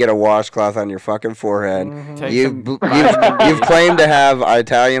down and get a washcloth on your fucking forehead. Take You've some you've claimed to have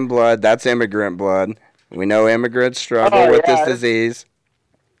Italian blood. That's immigrant blood. We know immigrants struggle with this disease.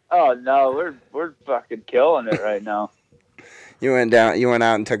 Oh no, we're fucking killing it right now. You went out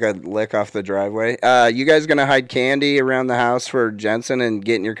and took a lick off the driveway. You guys gonna hide candy around the house for Jensen and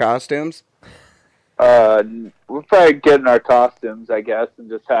get in your costumes? We're probably getting our costumes, I guess, and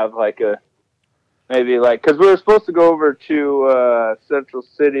just have because we were supposed to go over to Central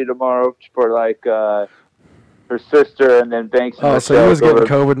City tomorrow for her sister, and then Banks. And Oh, so he was getting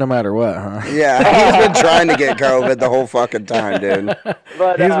COVID no matter what, huh? Yeah, he's been trying to get COVID the whole fucking time, dude.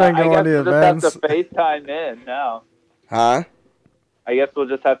 But He's been I going guess to we'll events. just have to FaceTime in now. Huh? I guess we'll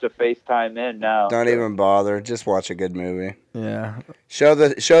just have to FaceTime in now. Don't even bother. Just watch a good movie. Yeah. Show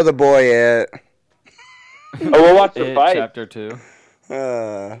the boy it. Oh, we'll watch the It, fight. Chapter 2.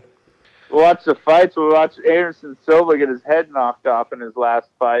 We'll watch the fights. We'll watch Anderson Silva get his head knocked off in his last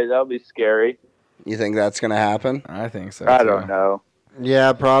fight. That'll be scary. You think that's gonna happen? I think so. I too. don't know.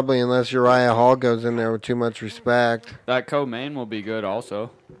 Yeah, probably, unless Uriah Hall goes in there with too much respect. That co-main will be good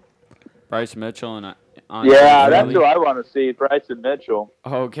also. Bryce Mitchell and Yeah, that's who I want to see, Bryson Mitchell.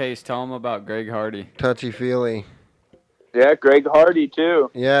 Oh, Case, tell him about Greg Hardy. Touchy-feely. Yeah, Greg Hardy too.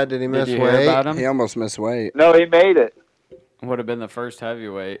 Yeah, did he miss you hear weight? about him? He almost missed weight. No, he made it. Would have been the first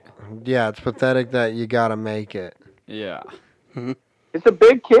heavyweight. Yeah, it's pathetic that you gotta make it. Yeah. He's a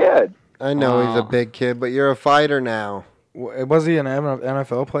big kid. I know he's a Oh. big kid, but you're a fighter now. Was he an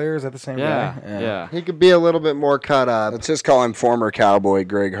NFL player? Is that the same Yeah. guy? Yeah. He could be a little bit more cut up. Let's just call him former Cowboy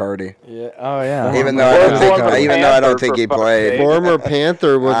Greg Hardy. Yeah. Oh yeah. Even though I don't think, Former even though I don't Panther, think he for fuck's played. sake. Former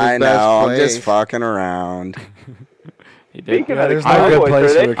Panther was his I best know. play. I'm just fucking around. He did. Speaking Yeah, of the there's no good Cowboys, place are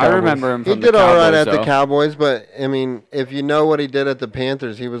for they- the I Cowboys. remember him He from did the all Cowboys, right at the though. Cowboys, but I mean, if you know what he did at the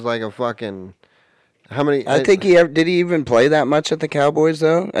Panthers, he was like a fucking. How many? I think did he even play that much at the Cowboys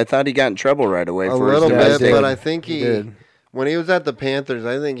though? I thought he got in trouble right away. a for little his Yeah, he bit, did. but I think He he did. when he was at the Panthers,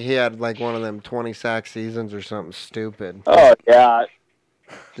 I think he had like one of them 20 sack seasons or something stupid. Oh yeah.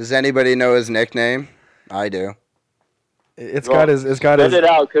 Does anybody know his nickname? I do. It's Well, got his. It's got Spit his. it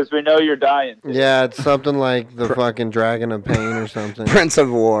out because we know you're dying. Yeah, it's something like the fucking Dragon of Pain or something. Prince of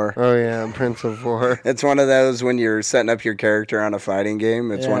War. Oh yeah, Prince of War. It's one of those when you're setting up your character on a fighting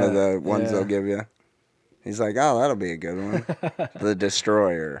game. It's one of Yeah, the ones yeah. they'll give you. He's like, oh, that'll be a good one. The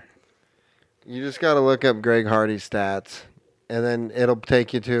Destroyer. You just got to look up Greg Hardy's stats, and then it'll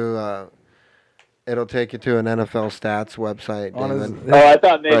take you to an NFL stats website. On his, David. Oh, I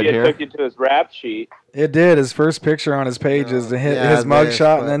thought maybe Right it here. took you to his rap sheet. it did. His first picture on his page is his yeah, mug this,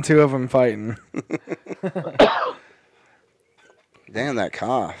 shot, but- and then two of them fighting. Damn, that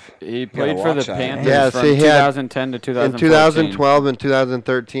cough. He gotta played for the watch that. Panthers Yeah, from see, he had- 2010 to In 2014. 2012 and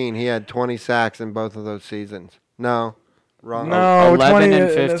 2013, he had 20 sacks in both of those seasons. No, wrong. No, 11 20 and in a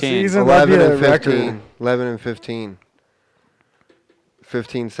 15. season, that'd 11 be a and record. 15. 11 and 15.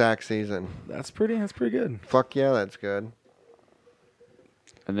 15 sack season. That's pretty good. Fuck yeah, that's good.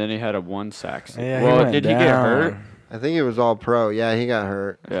 And then he had a 1 sack. Yeah, he well, went did he get down. hurt? I think he was all pro. Yeah, he got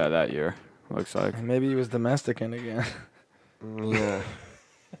hurt. Yeah, that year. Looks like. Maybe he was domesticing again. Yeah.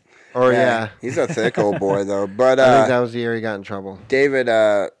 Or yeah. He's a thick old boy, though. But I think that was the year he got in trouble. David,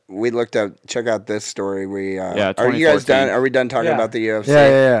 we looked up. Check out this story. We Yeah, are you guys 2014. done? Are we done talking Yeah. about the UFC?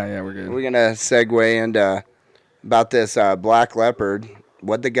 Yeah, we're good. We're gonna segue into about this black leopard.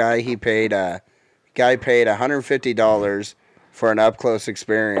 What the guy paid $150 for an up close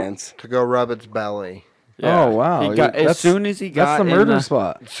experience. To go rub its belly. Yeah. Oh wow! He got, as That's- soon as he got that's the in murder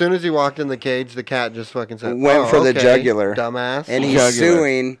spot. As soon as he walked in the cage, the cat just fucking said, Went "Oh, for the okay, jugular. dumbass." And he's Jugular.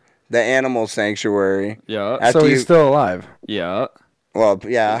 suing the animal sanctuary. Yeah. After So you- he's still alive. Yeah. Well,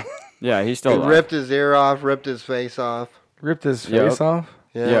 yeah. Yeah, he's He still alive. ripped his ear off, ripped his face off. Ripped his Yep. face off.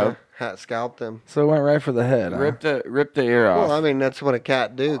 Yeah. Yep. Scalped him. So it went right for the head. Huh? Ripped the ear off. Well, I mean, that's what a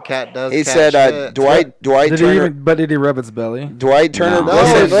cat do. Cat does. He cat said shit. Dwight Did he Turner. even? But did he rub its belly? Dwight Turner. No.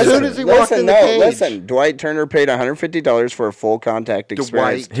 Listen, as listen, soon as he walked in the cage. listen. Dwight Turner paid $150 for a full contact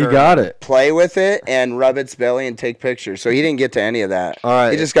experience. Dwight He Turner. got it. Play with it and rub its belly and take pictures. So he didn't get to any of that. All right.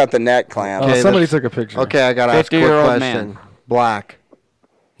 He just got the neck clamp. Oh, Okay, somebody that's- took a picture. Okay, I gotta ask a quick 50-year-old question. man. Black.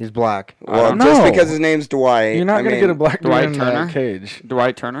 He's black. Well, don't just know. because his name's Dwight. You're not I gonna mean, get a black dude Dwight in Turner? that cage.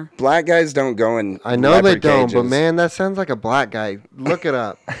 Dwight Turner. Black guys don't go in. I know they leopard don't, but cages. man, that sounds like a black guy. Look it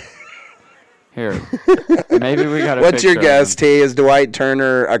up. Here. Maybe we got a What's your picture of guess, him. T? Is Dwight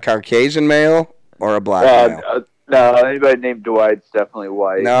Turner a Caucasian male or a black male? No, anybody named Dwight's definitely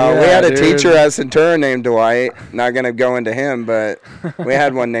white. No, we Yeah, had a dude. teacher at Centura named Dwight. Not gonna go into him, but we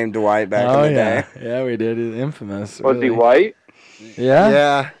had one named Dwight back Oh in the yeah, day. yeah, we did. He's infamous. Was he really. white? Yeah.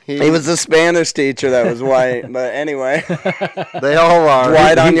 Yeah, He was a Spanish teacher that was white, but anyway, They all are.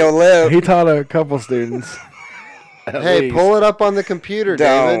 Dwight on your lip. He taught a couple students. Hey, pull it up on the computer,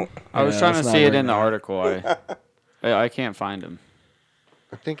 Don't. David. I was Yeah, trying to that's see not it right in the now. article. I can't find him.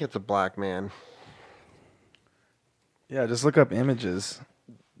 I think it's a black man. Yeah, just look up images.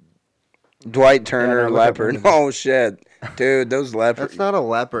 Dwight Turner Yeah, no, look up leopard. images. Oh shit, dude, those leopards. That's not a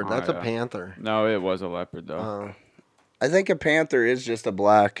leopard. Oh, That's a yeah. panther. No, it was a leopard though. Oh. I think a panther is just a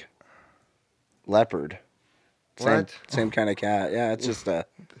black leopard. Same, What? same kind of cat. Yeah, it's just a.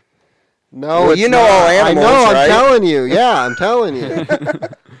 No, Well, it's you know not. all animals, I know. right? I'm telling you. Yeah, I'm telling you.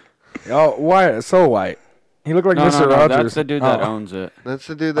 Oh, white, so white. He looked like no, Mr. no, Rogers. that's the dude that Oh. owns it. That's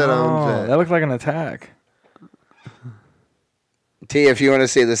the dude that owns it. That looked like an attack. T, if you want to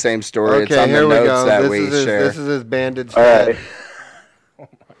see the same story, it's Okay, on the here we notes go. that This we is his, share. this is his bandaged All head. right.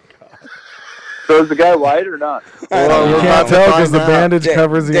 So is the guy white or not? Well, You we're about can't to tell find because the out. bandage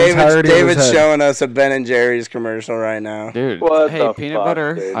covers the entirety of David's his head. showing us a Ben and Jerry's commercial right now. Dude, What hey, the peanut fuck,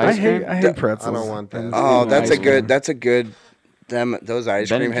 butter dude? ice I cream. hate pretzels. I don't want that. And- Oh, Ooh, that's a ice good. cream. That's a good. Them those ice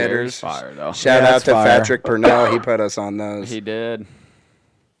Ben cream and Jerry's hitters. fire though. Shout Yeah, out that's to fire. Patrick Purnell. He put us on those. He did.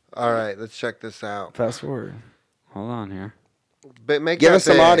 All right, let's check this out. Fast forward. Hold on here. But make Give that us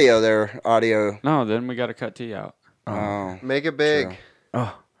some big. audio there. Audio. No, then we got to cut T out. Oh, Make it big. True.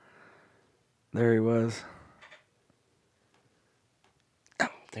 Oh, there he was.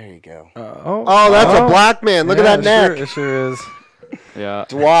 there you go. Oh, that's a black man. Look at that neck. It sure is. Yeah.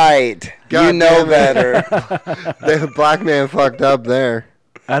 Dwight, God you know damn it. better. The black man fucked up there.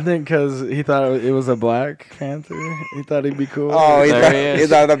 I think because he thought it was a Black Panther. He thought he'd be cool. Oh, There he he is.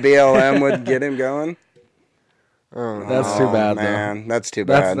 thought a BLM would get him going? Oh, That's too bad, though. man. That's too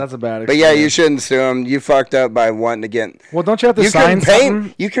bad. That's a bad. But yeah, you experience. shouldn't sue him. You fucked up by wanting to get. Well, don't you have to You sign couldn't pay.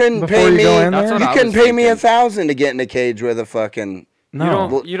 something? You couldn't before pay you me. go in That's there? what You I couldn't was pay me thinking. $1,000 to get in a cage with a fucking.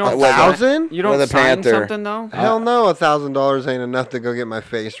 No. You don't. With a $1,000? You don't with a sign panther. something though. Hell no, $1,000 ain't enough to go get my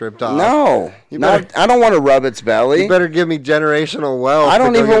face ripped off. No, You not. better- I don't want to rub its belly. You better give me generational wealth. I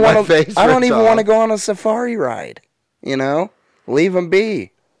don't to go even get my want to. face I don't ripped even off. want to go on a safari ride. You know, leave them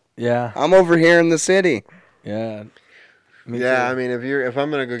be. Yeah. I'm over here in the city. Yeah. Me Yeah, too. I mean, if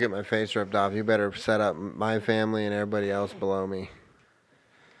I'm gonna go get my face ripped off, you better set up my family and everybody else below me.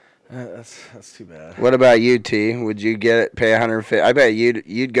 That's too bad. What about you, T? Would you pay $150? I bet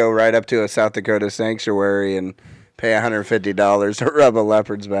you'd go right up to a South Dakota sanctuary and pay $150 to rub a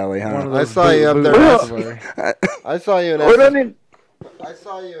leopard's belly, One of huh? those I saw you up there. boots. I saw you in We don't Estes. need, I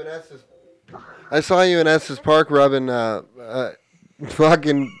saw you in Estes Park rubbing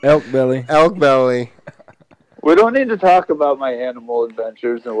fucking Elk belly. elk belly. we don't need to talk about my animal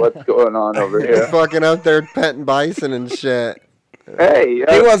adventures and what's going on over here. Fucking out there petting bison and shit. Hey,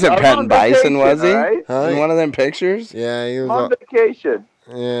 He wasn't I'm petting on bison, was he? vacation, all right? Huh? In one of them pictures? Yeah, he was. I'm on vacation.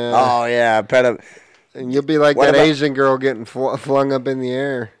 Yeah. Oh yeah, pet him And you'll be like What that about- Asian girl getting flung up in the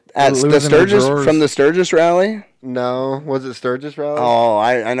air. at the Losing her Sturgis drawers. from the Sturgis rally. No, was it Sturgis Rally? Oh,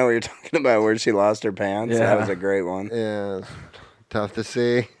 I know what you're talking about. Where she lost her pants. Yeah. That was a great one. Yeah, it's tough to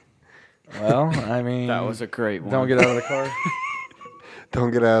see. Well, I mean, That was a great one. don't get out of the car. Don't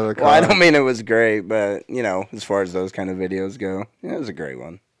get out of the car. Well, I don't mean it was great, but you know, as far as those kind of videos go, yeah, it was a great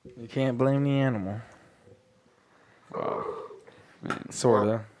one. You can't blame the animal. Wow.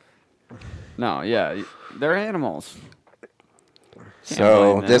 Sorta. No, yeah, they're animals.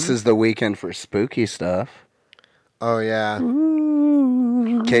 So blame this them. is the weekend for spooky stuff. Oh yeah.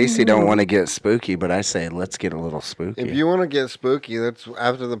 Casey don't want to get spooky, but I say let's get a little spooky. If you want to get spooky, let's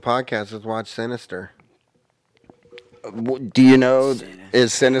after the podcast. Let's watch Sinister. Do you know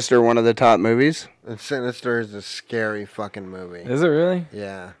is Sinister one of the top movies? And Sinister is a scary fucking movie. Is it really?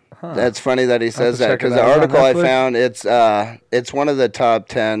 Yeah. Huh. That's funny that he says to that check it because the out. Is it on article I Netflix? found it's one of the top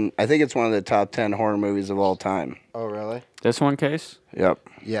 10. I think it's one of the top 10 horror movies of all time. Oh really? This one case? Yep.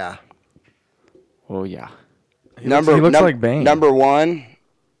 Yeah. Oh yeah. He looks like Bane. Number one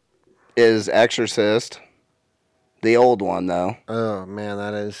is Exorcist, the old one though. Oh man,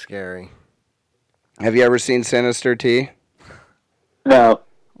 that is scary. Have you ever seen Sinister, T? No.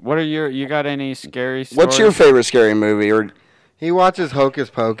 What are you got any scary stories? What's your favorite scary movie? Or He watches Hocus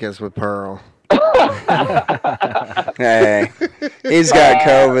Pocus with Pearl. hey, he's got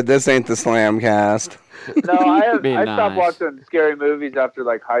COVID. This ain't the Slam Cast. No, I Be stopped nice. watching scary movies after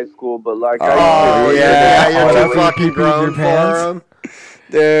like high school, but like Oh, I used to. yeah. you're Oh, too you fucking pee-peed your grown for pants?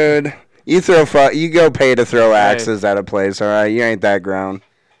 him. Dude, you go pay to throw axes at a place. All right, you ain't that grown.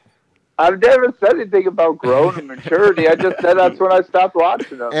 I've never said anything about grown and maturity. I just said that's when I stopped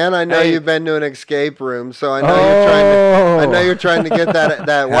watching them. And I know Hey. you've been to an escape room, so I know you're trying to. I know you're trying to get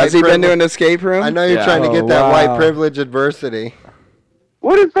that white. Has he been to privilege- an escape room? I know you're Yeah. trying to get Oh, that wow. white privilege adversity.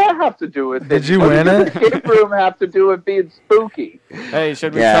 What does that have to do with it? Did you What win does it? the escape room have to do with being spooky? Hey,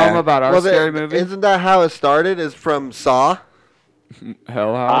 should we Yeah. tell them about our Well, scary movie? isn't that how it started? Is from Saw?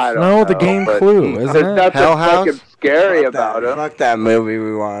 Hell I House? don't No, the know, game but Clue, isn't There's it? nothing Hell House? fucking scary Fuck about that, him. fuck that movie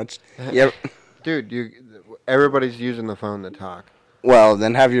we watched. Yep. Dude, everybody's using the phone to talk. Well,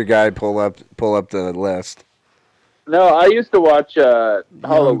 then have your guy pull up the list. No, I used to watch all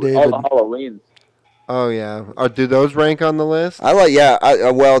David. the Halloweens. Oh yeah. Do those rank on the list? I like, yeah. I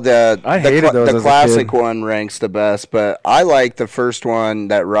hated those the as a classic kid. one ranks the best, but I like the first one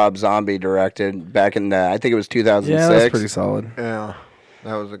that Rob Zombie directed back in I think it was 2006. Yeah, that's pretty solid. Yeah,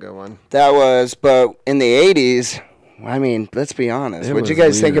 that was a good one. But in the 80s, I mean, let's be honest. It What'd you was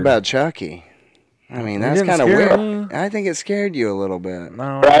guys think weird. about Chucky? I mean, It that's didn't kind of scare weird. me. I think it scared you a little bit.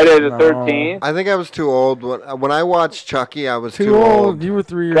 No, Friday the no. 13th. I think I was too old when I watched Chucky. I was Too old. You were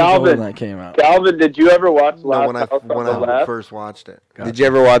 3 years old Calvin. when that came out. Calvin, did you ever watch No, Last when House on I the Left? first watched it. Did you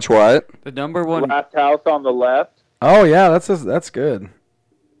ever watch what? The number one, Last House on the Left. Oh yeah, that's good.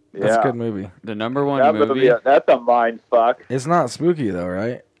 That's Yeah. a good movie. the number one That movie. that's a mind fuck. It's not spooky though,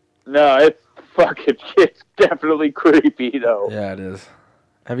 right? No, it's it's definitely creepy though. Yeah, it is.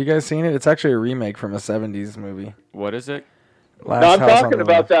 Have you guys seen it? It's actually a remake from a 70s movie. What is it? Last No, I'm House on talking the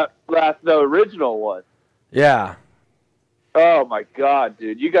about Left. the original one. Yeah. Oh my god,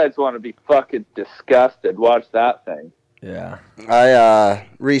 dude! You guys want to be fucking disgusted? Watch that thing. Yeah. I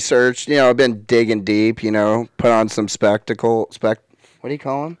researched. I've been digging deep. Put on some what do you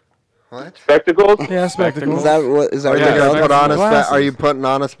call them? What? Spectacles? Yeah, spectacles. Is that what? Is that Are what you, they gonna call put it? on are you putting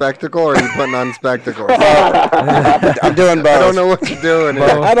on a spectacle or are you putting on spectacles? I'm doing both. I don't know what you're doing. Here.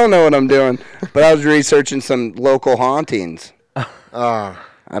 I don't know what I'm doing, but I was researching some local hauntings.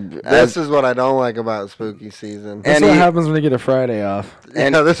 This is what I don't like about spooky season. That's what happens when you get a Friday off.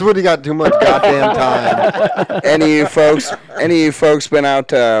 And this is when you got too much goddamn time. Any of you folks been out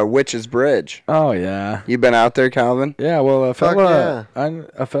to Witch's Bridge? Oh yeah. You been out there, Calvin? Yeah. Well, a Fuck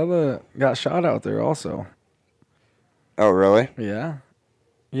fella got shot out there also. Oh really? Yeah.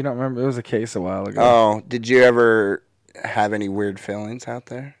 You don't remember? It was a case a while ago. Oh, did you ever have any weird feelings out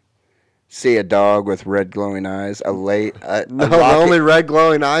there? See a dog with red glowing eyes. The only red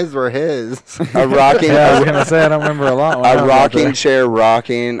glowing eyes were his. A rocking. Yeah, I was gonna say I don't remember a lot. A rocking chair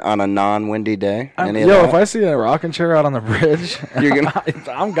rocking on a non-windy day. If I see a rocking chair out on the bridge,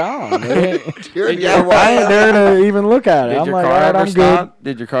 I'm gone. I ain't there to even look at it. Did I'm your like, car all right, ever I'm stop? good.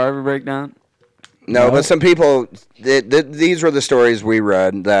 Did your car ever break down? No, but some people. These were the stories we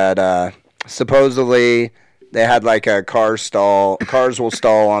read that supposedly. They had like a car stall. Cars will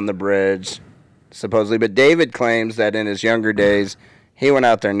stall on the bridge, supposedly. But David claims that in his younger days, he went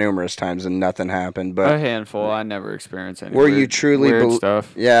out there numerous times and nothing happened. But a handful. I never experienced any. Were you truly weird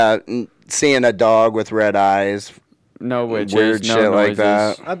stuff? Yeah, seeing a dog with red eyes. No witches. Weird no shit noises. like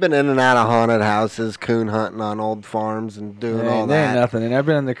that. I've been in and out of haunted houses, coon hunting on old farms, and doing all There ain't that. nothing. And I've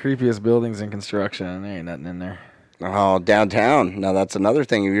been in the creepiest buildings in construction, and there ain't nothing in there. Oh, downtown. Now that's another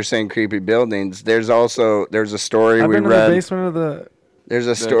thing. If you're saying creepy buildings, there's a story I've we been read. in the basement of the. There's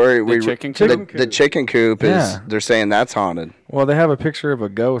a story the chicken coop? The chicken coop is. Yeah. They're saying that's haunted. Well, they have a picture of a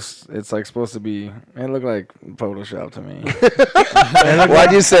ghost. It's like supposed to be. It looked like Photoshop to me.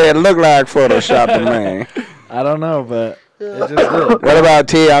 Why'd you say it looked like Photoshop to me? I don't know, but it just did. What about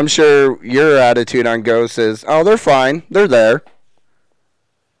T? I'm sure your attitude on ghosts is, oh, they're fine. They're there.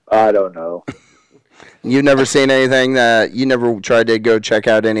 I don't know. You've never seen anything that you never tried to go check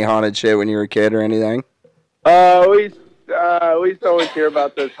out any haunted shit when you were a kid or anything? We used to always hear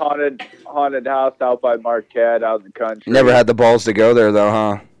about this haunted house out by Marquette out in the country. Never had the balls to go there though,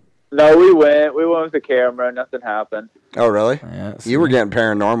 huh? No, we went. We went with the camera. Nothing happened. Oh, really? Yeah, You were getting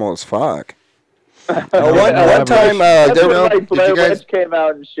paranormal as fuck. One time, That's there, when like Blair you guys- Witch came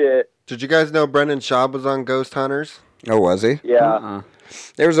out and shit. Did you guys know Brendan Schaub was on Ghost Hunters? oh, was he? Yeah.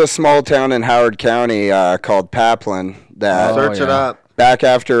 There was a small town in Howard County called Paplin that Search it yeah. up. back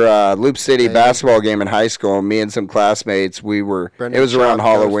after Loop City basketball game in high school, me and some classmates, it was around Schaub,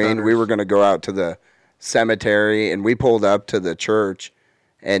 Halloween. Ghost We were going to go out to the cemetery, and we pulled up to the church,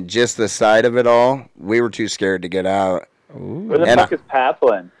 and just the sight of it all, we were too scared to get out. Where the And fuck is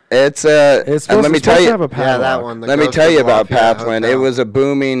Paplin? It's It's supposed, let me it's tell supposed you. to have a Yeah, that padlock. one. the Let me Ghost tell of you the about Lafayette Paplin. It Hotel. was a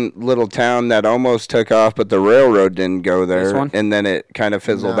booming little town that almost took off, but the railroad didn't go This there, one? and then it kind of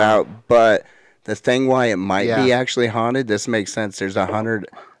fizzled No. out. But the thing why it might be Yeah. actually haunted, this makes sense. There's 100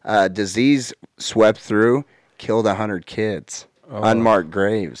 disease swept through, killed 100 kids, unmarked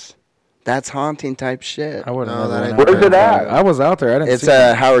graves. That's haunting type shit. I wouldn't No, know that that. ain't- Where's it at? I was out there. I didn't It's see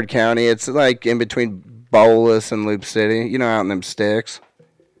it. Howard County. It's like in between Bowlus and Loop City. You know, out in them sticks.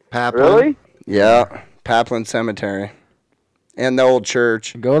 Paplin. Really? Yeah, Paplin Cemetery, and the old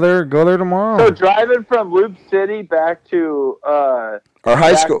church. Go there tomorrow. So driving from Loop City back to Our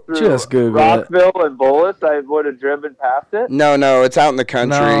high back school. through Just Google it. Rockville and Bolus, I would have driven past it. No, it's out in the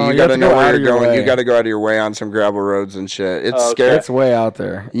country. No, you you got have to to know go where out you're of your going. way. You got to go out of your way on some gravel roads and shit. It's Oh, okay. scary. It's way out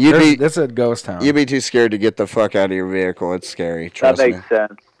there. You'd be- It's a ghost town. You'd be too scared to get the fuck out of your vehicle. It's scary. That Trust me. makes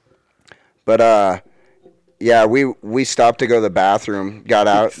sense. But yeah, we stopped to go to the bathroom. Got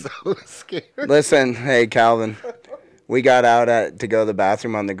out. So scared. Listen, hey Calvin, we got out to go to the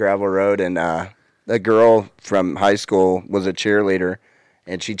bathroom on the gravel road, and the girl from high school was a cheerleader,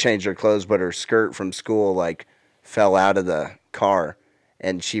 and she changed her clothes, but her skirt from school like fell out of the car,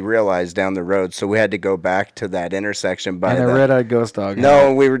 and she realized down the road, so we had to go back to that intersection by and a the. red-eyed ghost dog.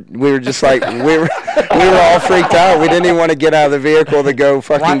 No, we were just like we were all freaked out. We didn't even want to get out of the vehicle to go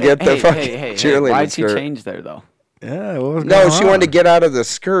fucking get the fucking cheerleader Why'd she skirt. change there though? Yeah, what was No, going she on? wanted to get out of the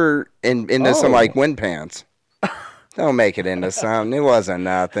skirt and into some Oh. like wind pants. Don't make it into something. It wasn't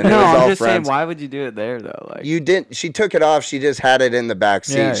nothing. It No, was all I'm just friends. saying, why would you do it there though? Like, You didn't. She took it off. She just had it in the back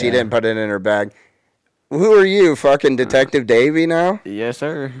seat. Yeah, she yeah. didn't put it in her bag. Who are you, fucking Detective Davy now? yes,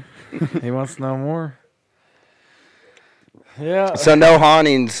 sir. He wants to know more. Yeah. So no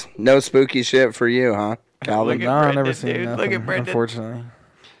hauntings, no spooky shit for you, huh, Calvin? Look at No, I've never Brendan, seen dude. nothing, Look at Brendan. unfortunately.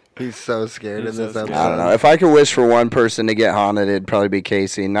 He's so scared in this episode. I don't know. If I could wish for one person to get haunted, it'd probably be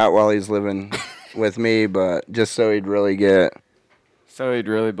Casey. Not while he's living with me, but just so he'd really So he'd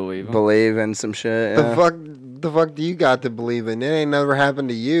really believe him? believe in some shit. Yeah. The fuck do you got to believe in? It ain't never happened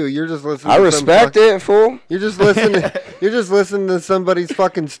to you. You're just listening. I to respect it, fool. You're just listening. You're just listening to somebody's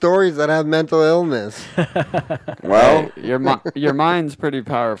fucking stories that have mental illness. Well, Hey, your mind's pretty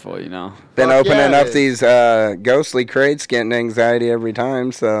powerful, you know. been Fuck opening yeah, up it these ghostly crates, getting anxiety every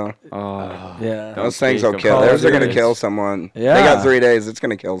time. So Oh, Yeah. Don't those things speak will of kill. Call of Those are gonna Duty. kill someone. Yeah. They got 3 days. It's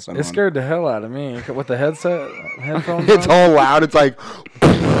gonna kill someone. It scared the hell out of me with the headphones. It's on. all loud. It's like.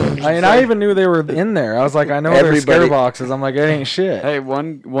 I even knew they were in there. I was like, I know they're scare Everybody- boxes. I'm like, it ain't shit. Hey,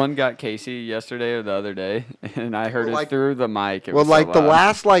 one got Casey yesterday or the other day, and I heard Like- it through the mic. It Well, was so like the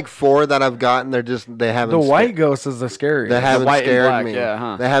loud. last 4 that I've gotten, they haven't. The white ghost is the scariest. They haven't white and scared black, me. yeah,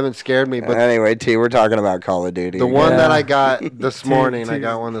 huh? They haven't scared me. But Anyway, T, we're talking about Call of Duty. the one Yeah. that I got this morning, I T-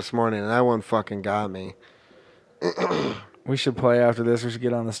 got one this morning, and that one fucking got me. We should play after this. We should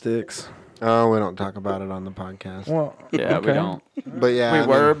get on the sticks. Oh, we don't talk about it on the podcast. Well, Yeah, we okay. don't. But yeah, We I mean-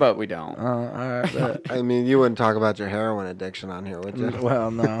 were, but we don't. All right. bet. I mean, you wouldn't talk about your heroin addiction on here, would you? Well,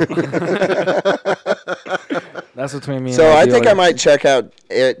 no. That's between me and So my I think dealer. I might check out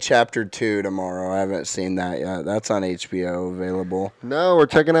It Chapter 2 tomorrow. I haven't seen that yet. That's on HBO available. No, we're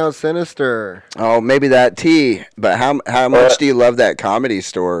checking out Sinister. Oh, maybe that T. But how much do you love that Comedy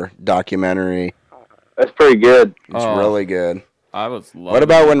Store documentary? That's pretty good. It's Oh. really good. I was. What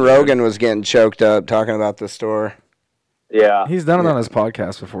about when Rogan was getting choked up talking about the store? Yeah. He's done it on his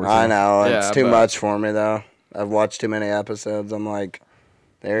podcast before. I too. know. It's Yeah, too but- much for me, though. I've watched too many episodes. I'm like,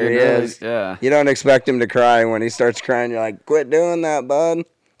 there he It really- is. yeah. You don't expect him to cry. When he starts crying, you're like, quit doing that, bud.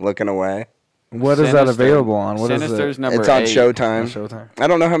 Looking away. What is that available on? What is Sinister's it? number It's on 8. Showtime. On Showtime. I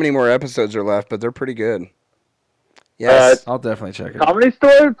don't know how many more episodes are left, but they're pretty good. Yes. I'll definitely check it. Comedy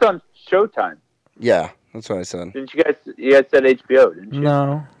Store? It's on Showtime. Yeah, that's what I said. Didn't you guys? You guys said HBO, didn't you?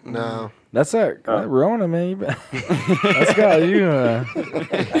 No. No. That's that Rona, man. You bet- That's got you.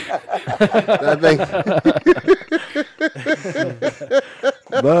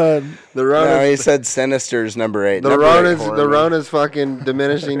 Bud. The No, Rona's, he said Sinister's number 8. the Number 8 Rona's, horror the movie. Rona's fucking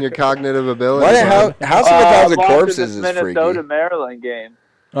diminishing your cognitive ability. What? House of a Thousand watching Corpses this is freaky. Minnesota Maryland game.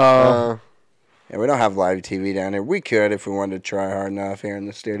 Oh. Yeah, we don't have live TV down here. We could if we wanted to try hard enough here in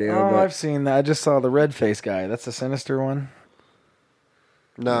the studio. Oh, but I've seen that. I just saw the red face guy. That's the Sinister one.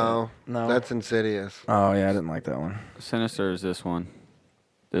 No, No. that's Insidious. Oh yeah, I didn't like that one. Sinister is this one.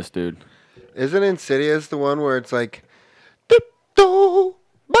 This dude. Isn't Insidious the one where it's like, tiptoe,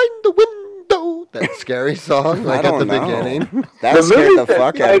 mind the window? That scary song, like I at the don't know. beginning. That The scared the movies that,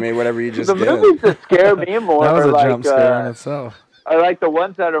 fuck out like, of me, whatever you just The did. movies that scare me more That was are a like jump scare in itself. I like the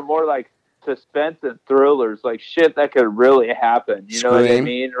ones that are more like suspense and thrillers, like shit that could really happen. You know what I Scream?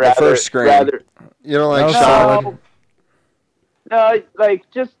 mean? The first Scream. You know, like That was Shaun. solid. No, like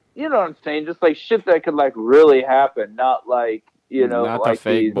just you know what I'm saying? Just like shit that could like really happen, not like you know Not the like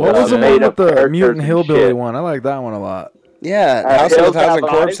fake these, What was the Yeah. one made-up with the characters mutant and hillbilly shit. one? I like that one a lot. Yeah, House of Hills a Thousand Have Eyes?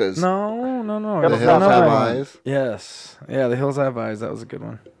 Corpses. No. The The It's Hills another Have one. Eyes. Yes. Yeah, The Hills Have Eyes. That was a good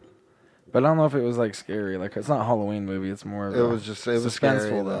one. But I don't know if it was like scary. Like it's not a Halloween movie. It's more of It was suspenseful scary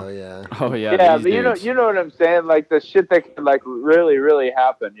though. though. Yeah. Oh yeah. Yeah, these but dudes. you know what I'm saying? Like the shit that could like really, really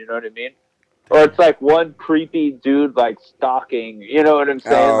happen. You know what I mean? Or it's like one creepy dude like stalking. You know what I'm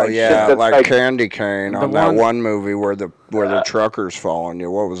saying? Oh like shit yeah, that's like Candy Cane on that one- one movie where the truckers fall on you.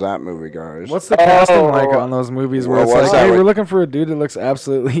 What was that movie, guys? What's the casting Oh. like on those movies where What it's was like, that hey, with- we're looking for a dude that looks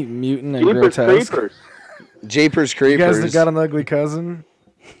absolutely mutant and Jeepers grotesque. Creepers. Jeepers You Creepers. guys that got an ugly cousin?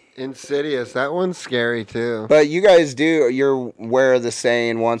 Insidious. That one's scary too. But you guys you're aware of the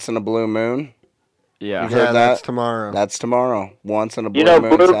saying "once in a blue moon"? Yeah. You've Yeah, heard that's that? tomorrow. That's tomorrow. Once in a blue You know,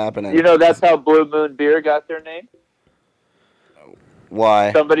 moon's happening. you know that's how Blue Moon beer got their name.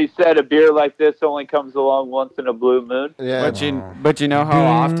 Why? Somebody said a beer like this only comes along once in a blue moon. Yeah. But you know how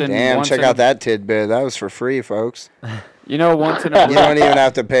often. Damn, once check in- out that tidbit. That was for free, folks. You know, once in a You don't even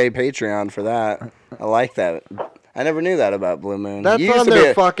have to pay Patreon for that. I like that. I never knew that about Blue Moon. That's You used on to be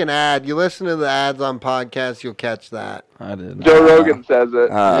their a- fucking ad. You listen to the ads on podcasts, you'll catch that. I did. Joe Rogan says it.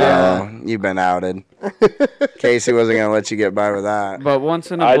 Yeah. You've been outed. Casey wasn't going to let you get by with that. But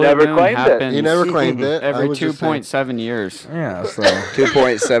once in a I blue never moon claimed it. happens You never claimed it. I every was just saying. 2.7 years. Yeah, so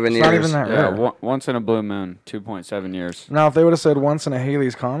 2.7 it's not years. even that Yeah, rare. once in a blue moon, 2.7 years. Now, if they would have said once in a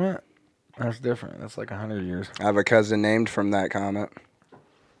Halley's Comet, that's different. That's like 100 years. I have a cousin named from that comment.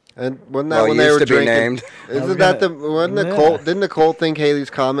 And wasn't that Well, when used they were to be drinking? named. Isn't that the wasn't the Yeah. Colt? Didn't the Colt think Haley's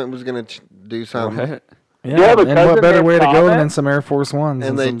Comet was gonna do something? What? Yeah, have a and cousin what better named way to go Comet? than some Air Force Ones?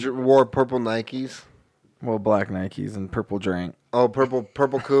 And they some- wore purple Nikes. Well, black Nikes and purple drink. Oh, purple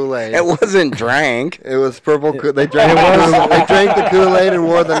Kool-Aid. It wasn't drank. It was purple. They drank the Kool-Aid and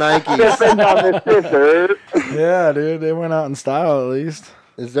wore the Nikes. Sipping on the scissors. Yeah, dude. They went out in style at least.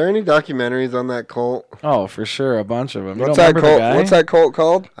 Is there any documentaries on that cult? Oh, for sure. A bunch of them. What's that cult? What's that cult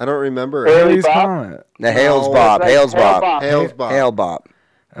called? I don't remember. Haley's Comet. The Hales Bop. Hales Bop. Hales Bop. Hale Bop.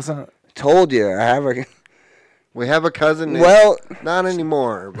 That's not. Told you. I have a. We have a cousin. Well, not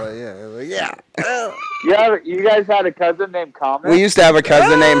anymore, but yeah. You guys had a cousin named Comet? We used to have a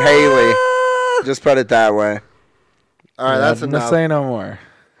cousin named Haley. Just put it that way. All right, that's enough. Say no more.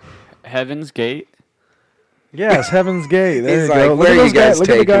 Heaven's Gate. Yes, Heaven's Gate. There He's you like, go. Look where at you those guys guys. Look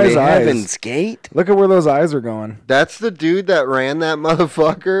at the taking guy's me? eyes. Heaven's Gate? Look at where those eyes are going. That's the dude that ran that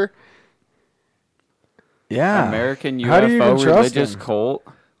motherfucker. Yeah. American How do you even UFO trust religious him? cult.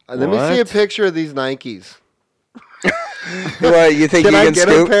 Let me see a picture of these Nikes. What, you think Can you I can get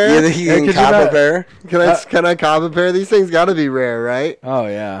scoop? a pair? You think you Hey, can could cop not- a pair? Can I cop a pair? These things got to be rare, right? Oh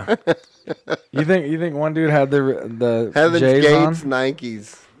yeah. you think one dude had the Heaven's J's Gates on?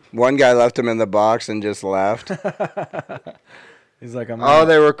 Nikes. One guy left them in the box and just left. He's like, I'm Oh, out.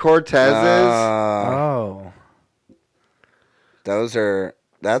 they were Cortezes. Oh. Those are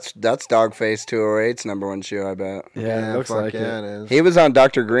that's Dogface 208's number one shoe, I bet. Yeah, it looks like yeah, it. it is. He was on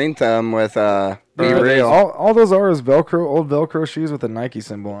Dr. Green Thumb with Be Real. All those are is old Velcro shoes with a Nike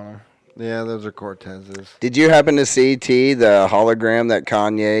symbol on them. Yeah, those are Cortezes. Did you happen to see the hologram that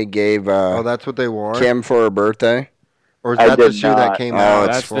Kanye gave Oh, that's what they wore? Kim for her birthday? Or is I that the did shoe not. that came Oh, out?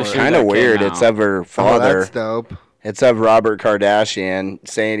 it's That's the shoe kind that of came weird. out. It's of her Oh, father. that's dope. It's of Robert Kardashian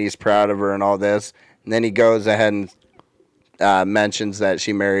saying he's proud of her and all this. And then he goes ahead and mentions that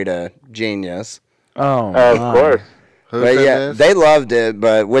she married a genius. Oh, Of course. Who But said yeah, this? they loved it,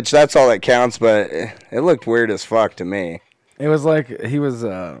 but which that's all that counts. But it looked weird as fuck to me. It was like he was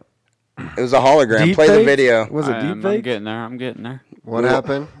It was a hologram. deep Play the fake? video. Was it I'm deep fake? getting there. What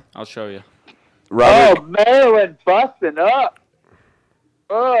happened? I'll show you. Robert, Oh, Maryland busting up.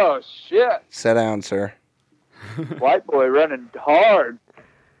 Oh, shit. sit down, sir. White boy running hard.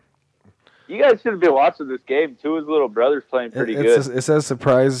 You guys should have been watching this game. Two of his little brothers playing pretty good. It says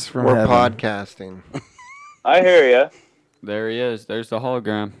surprise from We're heaven. podcasting. I hear ya. There he is. There's the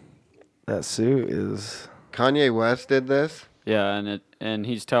hologram. That suit is. Kanye West did this? Yeah, and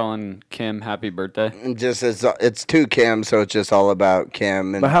he's telling Kim happy birthday. And just it's to Kim, so it's just all about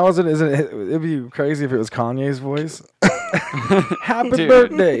Kim. And But how is it? Is it? It'd be crazy if it was Kanye's voice. Happy Dude.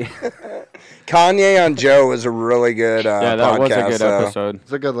 birthday. Kanye on Joe was a really good Yeah, that podcast. was a good so- episode.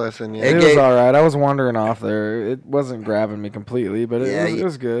 It's a good listen, yeah. It It was gave- all right. I was wandering off there. It wasn't grabbing me completely, but Yeah, it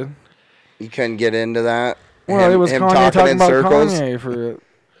was good. You couldn't get into that. Well, it was him Kanye talking in about circles. Kanye for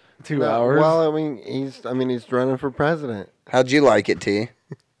 2 No, hours. Well, he's running for president. How'd you like it, T?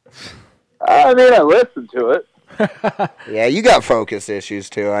 I mean, I listened to it. Yeah, you got focus issues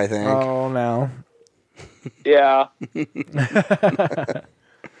too, I think. Oh, no. Yeah.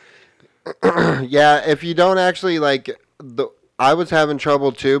 Yeah, if you don't actually I was having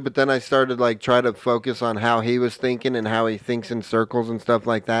trouble too, but then I started try to focus on how he was thinking and how he thinks in circles and stuff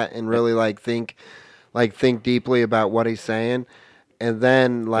like that, and really think deeply about what he's saying, and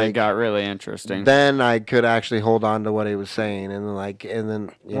then It got really interesting. then I could actually hold on to what he was saying, and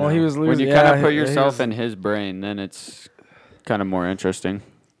then you Well, know. he was losing. when you yeah, kind of put he yourself was- in his brain, then it's kind of more interesting.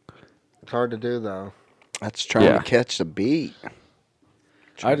 It's hard to do though. That's trying Yeah. to catch the beat. I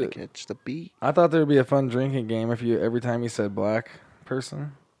Trying to did- catch the beat. I thought there would be a fun drinking game if you every time you said black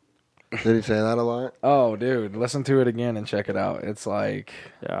person. Did he say that a lot? Oh, dude, listen to it again and check it out. It's like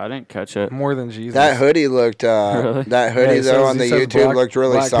Yeah, I didn't catch it. more than Jesus. That hoodie looked. Really? That Yeah, hoodie it though says- on the it says YouTube black- looked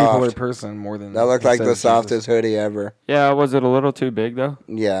really black people soft. are person more than That looked it like the says Jesus. softest hoodie ever. Yeah, was it a little too big though?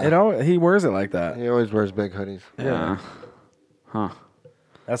 Yeah. He wears it like that. He always wears big hoodies. Yeah. Huh.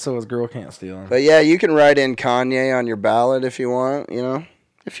 That's so his girl can't steal him. But yeah, you can write in Kanye on your ballot if you want. You know,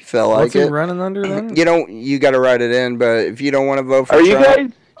 if you feel like What's he it. running under then? You don't. You got to write it in. But if you don't want to vote for Are you Trump,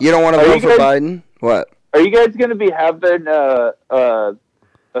 guys? you don't want to are vote you for guys- Biden. What? Are you guys going to be having a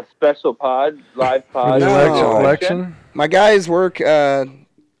special live For pod? the No. election? My guys work Isn't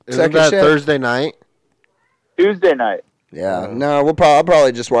second that shift. Thursday night? Tuesday night. Yeah. No, I'll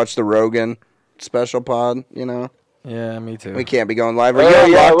probably just watch the Rogan special pod. You know, Yeah, me too. we can't be going live. Are Oh, you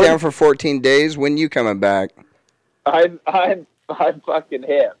on yeah, lockdown what- for 14 days? When you coming back? I'm fucking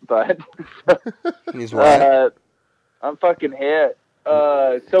hit, but He's what? I'm fucking hit.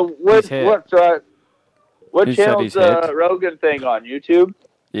 So He's hit. what He said channel's he's hit. Rogan thing on YouTube?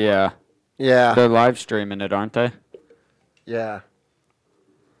 Yeah, Yeah. they're live streaming it, aren't they? Yeah.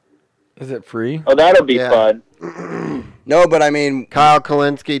 Is it free? Oh, that'll be Yeah. fun. No, but I mean, Kyle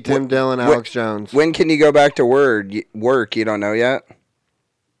Kalinske, Tim Dillon, Alex Jones. when can you go back to work? You don't know yet?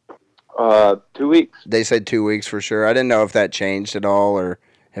 2 weeks. They said 2 weeks for sure. I didn't know if that changed at all or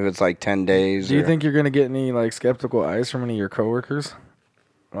if it's like 10 days. Do you think you're going to get any like skeptical eyes from any of your coworkers?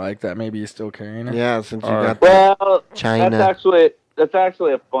 Like that maybe you're still carrying it? Yeah, since you got Well, China. That's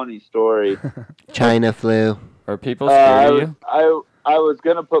actually a funny story. China flu. Are people scared of you? I was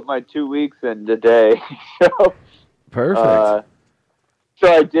gonna put my 2 weeks in today. So, Perfect. so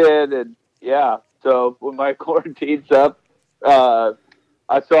I did, and yeah. So when my quarantine's up, I'm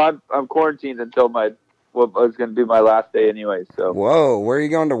quarantined until what was gonna be my last day anyway. So. Whoa, where are you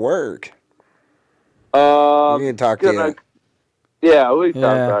going to work? You can talk to you. Yeah, we can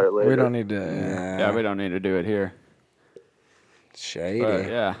talk about it later. We don't need to. Yeah, we don't need to do it here. Shady. But,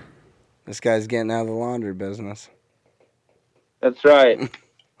 yeah. This guy's getting out of the laundry business. That's right.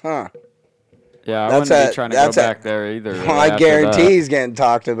 Huh. Yeah, I wouldn't be trying to go back there either. Well, I guarantee he's getting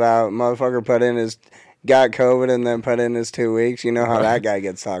talked about. Motherfucker got COVID and then put in his 2 weeks. You know how that guy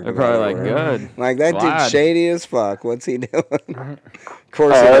gets talked They're about. probably like, good. Like, that Glad. dude's shady as fuck. What's he doing? Of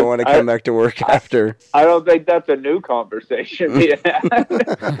course he don't want to come back to work after. I don't think that's a new conversation being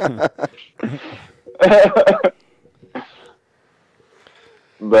had.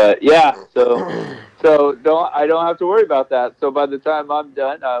 But yeah, so I don't have to worry about that. So by the time I'm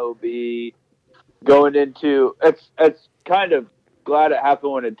done, I will be going into it's kind of glad it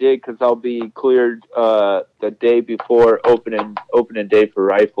happened when it did, because I'll be cleared the day before opening day for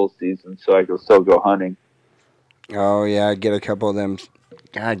rifle season, so I can still go hunting. Oh yeah, get a couple of them.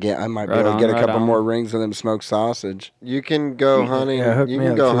 I might be able to get a couple more rings of them smoked sausage. You can go hunting. Yeah, you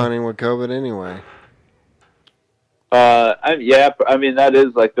can go hunting with COVID anyway. I mean that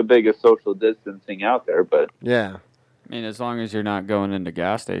is like the biggest social distancing out there, but yeah. I mean, as long as you're not going into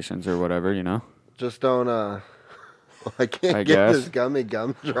gas stations or whatever, you know. Just don't. I can't get this gummy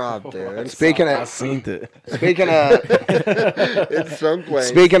gum drop, dude. Speaking of, it's someplace.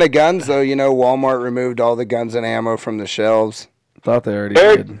 Speaking of guns, though, you know Walmart removed all the guns and ammo from the shelves. Thought they already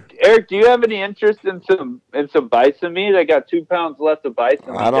did. Eric, do you have any interest in some bison meat? I got 2 pounds left of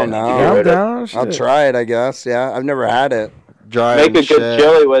bison meat. I don't know. I'll try it, I guess. Yeah, I've never had it. Make a good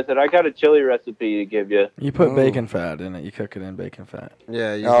chili with it. I got a chili recipe to give you. You put bacon fat in it. You cook it in bacon fat.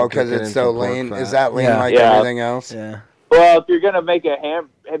 Yeah. Because it's so lean. Is that lean like everything else? Yeah. Well, if you're gonna make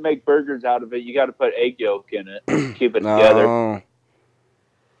make burgers out of it, you got to put egg yolk in it. Keep it together.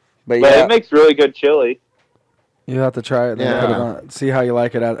 But it makes really good chili. You have to try it. Then put it on, see how you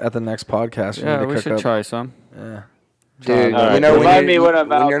like it at the next podcast. You Yeah, we should try some. Yeah. Dude, right. you know when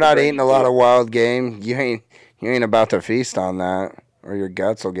you're not eating a lot of wild game, you ain't about to feast on that, or your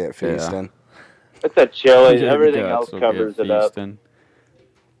guts will get feasting. It's a chili. Everything else covers it up.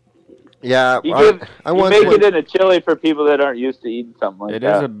 Yeah, I make it in a chili for people that aren't used to eating something like that.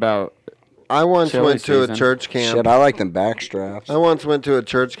 It is about. I once went to a church camp. Shit, I like them back straps. I once went to a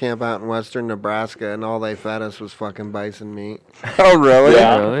church camp out in western Nebraska, and all they fed us was fucking bison meat. Oh, really?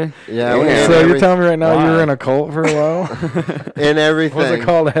 Yeah. Really? Yeah. So you're telling me right now you were in a cult for a while? In everything. Was it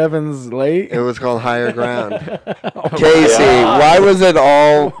called Heaven's Late? It was called Higher Ground. Casey, why was it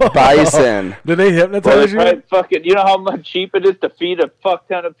all bison? Did they hypnotize you? Right, fucking, you know how much cheap it is to feed a fuck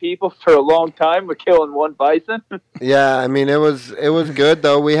ton of people for a long time? We're killing one bison. Yeah, I mean it was good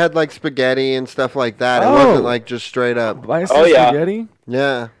though. We had like spaghetti and stuff like that. It wasn't like just straight up bison spaghetti.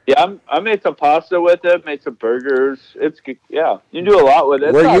 Yeah. Yeah, I made some pasta with it. Made some burgers. It's good. Yeah, you can do a lot with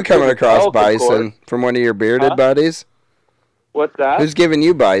it. Where are you coming across bison? From one of your bearded buddies? What's that? Who's giving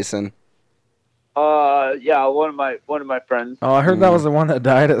you bison? Yeah, one of my friends. Oh, I heard that was the one that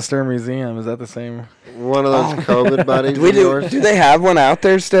died at Stern Museum. Is that the same? One of those COVID buddies. Do they have one out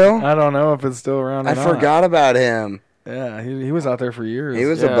there still? I don't know if it's still around. I forgot about him. Yeah, he was out there for years. He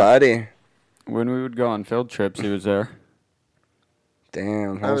was a buddy. When we would go on field trips, he was there.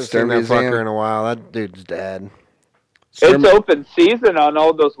 Damn, I haven't seen that fucker in a while. That dude's dead. It's open season on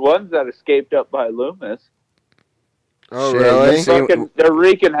all those ones that escaped up by Loomis. Oh, really? They're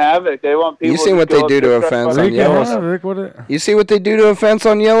wreaking havoc. They want people. You seen what they do to a fence on Yellowstone? You see what they do to a fence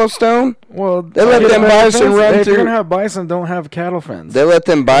on Yellowstone? Well, they let them bison run if through. If you're gonna have bison, don't have cattle fence. They let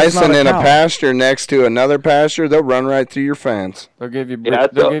them bison in a pasture next to another pasture. They'll run right through your fence. They'll give you.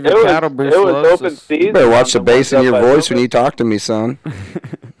 They'll give you cattle brucellosis. It was open season. You better watch the bass in your voice when you talk to me, son.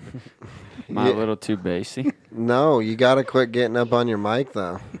 Am I a little too bassy? No, you gotta quit getting up on your mic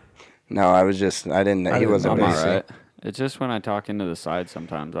though. No, I didn't. He wasn't bassy. Right. It's just when I talk into the side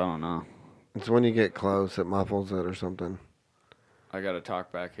sometimes. I don't know. It's when you get close, it muffles it or something. I gotta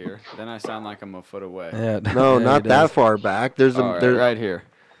talk back here. Then I sound like I'm a foot away. Yeah. No, not that far back. There's right here.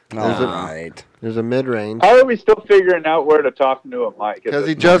 There's a mid-range. How are we still figuring out where to talk into a mic? Because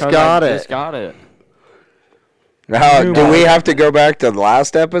he just got it. Just got it. Now, do we have to go back to the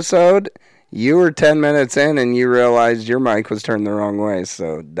last episode? You were 10 minutes in and you realized your mic was turned the wrong way,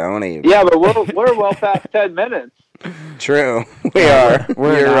 so don't even. Yeah, but we're well past 10 minutes. True. We are.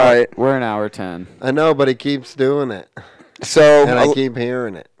 You're right. We're an hour 10. I know, but he keeps doing it. So and I keep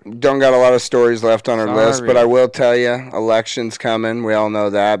hearing it. Don't got a lot of stories left on our list, but I will tell you, election's coming. We all know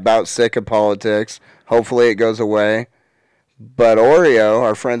that. About sick of politics. Hopefully it goes away. But Oreo,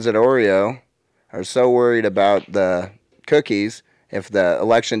 our friends at Oreo, are so worried about the cookies. If the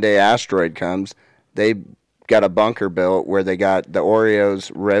election day asteroid comes, they got a bunker built where they got the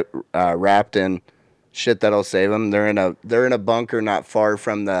Oreos wrapped in shit that'll save them. They're in a bunker not far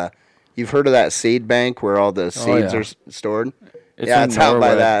from the. You've heard of that seed bank where all the seeds are stored? It's out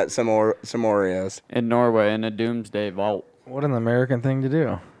by that. Some Oreos in Norway in a doomsday vault. What an American thing to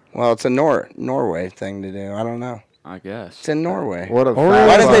do. Well, it's a Norway thing to do. I don't know. I guess it's in Norway.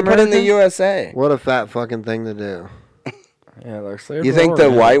 Why did they put it in the USA? What a fat fucking thing to do. Yeah, you think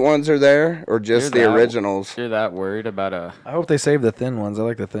the white ones are there, or just the originals? You're that worried about I hope they save the thin ones. I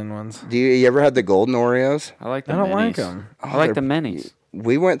like the thin ones. Do you ever had the golden Oreos? I like the I don't minis. like them. I like the minis.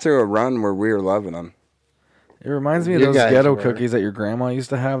 We went through a run where we were loving them. It reminds me of those ghetto cookies that your grandma used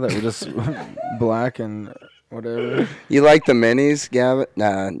to have that were just black and whatever. You like the minis,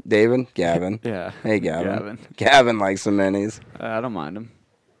 Gavin? David? Gavin. Yeah. Hey, Gavin. Gavin likes the minis. I don't mind them.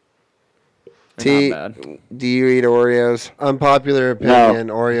 T, do you eat Oreos? Unpopular opinion,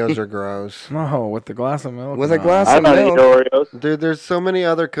 Oreos are gross. No, with the glass of milk. With a glass of milk. I don't eat Oreos. Dude, there's so many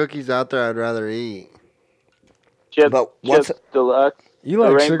other cookies out there I'd rather eat. Chips Deluxe. You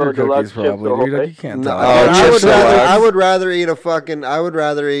like sugar cookies probably, dude. You can't tell. I would rather eat cookies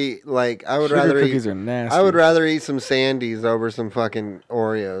are nasty. I would rather eat some Sandies over some fucking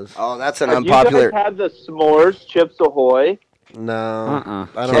Oreos. Oh, that's an unpopular. You guys had the s'mores Chips Ahoy? No.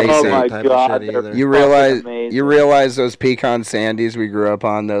 I don't know my type God, of shit either. You realize those pecan sandies we grew up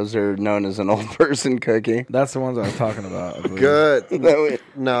on, those are known as an old person cookie. That's the ones I was talking about. Good.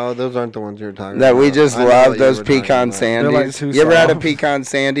 No, those aren't the ones you were talking that about. We just love those pecan sandies. Like you ever had a pecan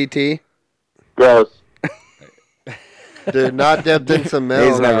sandy, T? Gross. Dude, not dipped in some milk.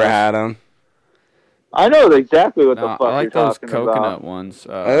 He's never had them. I know exactly what the fuck I like you're those talking coconut about. ones.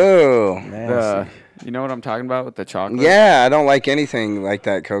 Nasty. You know what I'm talking about with the chocolate? Yeah, I don't like anything like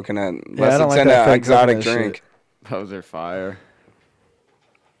that coconut. Unless it's in an exotic drink. Shit. Those are fire.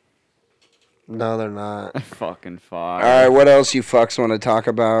 No, they're not. Fucking fire. All right, what else you fucks want to talk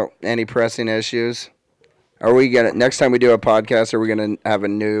about? Any pressing issues? Are we gonna next time we do a podcast? Are we gonna have a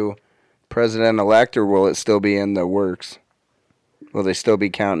new president-elect, or will it still be in the works? Will they still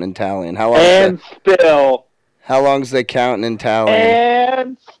be counting and tallying? How long's they counting and tallying?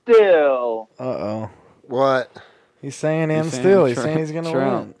 And still. Uh-oh. What? He's saying still. He's saying he's going to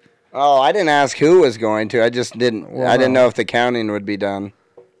win. Oh, I didn't ask who was going to. I just didn't. Well, I didn't know if the counting would be done.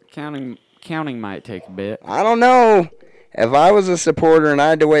 Counting might take a bit. I don't know. If I was a supporter and I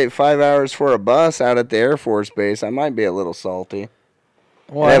had to wait 5 hours for a bus out at the Air Force Base, I might be a little salty.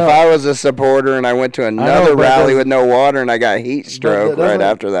 Well, and if I was a supporter and I went to another rally with no water and I got heat stroke right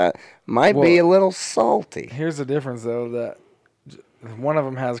after that, might be a little salty. Here's the difference, though, that one of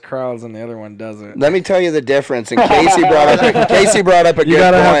them has crowds and the other one doesn't. Let me tell you the difference. And Casey brought up a good point. You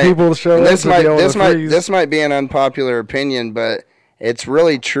gotta have people show up. This might be an unpopular opinion, but it's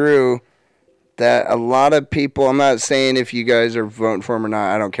really true that a lot of people. I'm not saying if you guys are voting for him or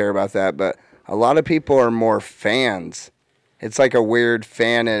not. I don't care about that, but a lot of people are more fans. It's like a weird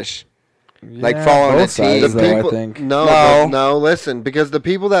fanish. Like following a team. I think. No, listen, because the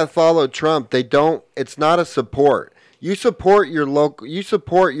people that follow Trump, they don't. It's not a support. You support your local. You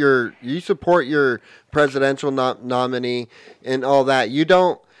support your presidential nominee and all that. You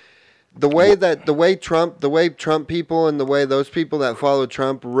don't. The way Trump people and the way those people that follow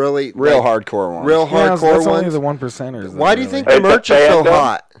Trump really hardcore ones. That's only the 1%ers. Why do you think the merch is so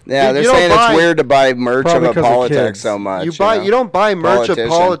hot? Yeah, they're saying it's weird to buy merch of a politics so much. You don't buy merch of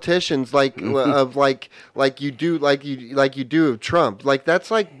politicians like you do of Trump. Like that's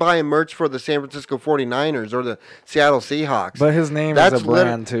like buying merch for the San Francisco 49ers or the Seattle Seahawks. But his name is a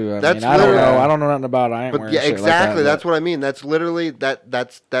brand too. I don't know. I don't know nothing about it. I ain't wearing shit exactly. Like that's what I mean. That's literally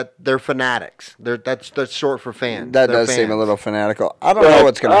that's they're fanatics. That's short for fans. That does seem a little fanatical. I don't know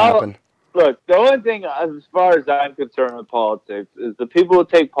what's going to happen. Look, the only thing, as far as I'm concerned with politics, is the people who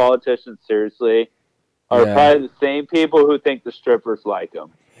take politicians seriously are probably the same people who think the strippers like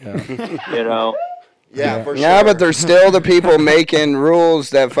them. Yeah. You know? Yeah, for sure. Yeah, but they're still the people making rules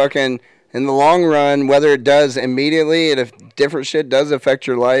that fucking in the long run, whether it does immediately, and if different shit does affect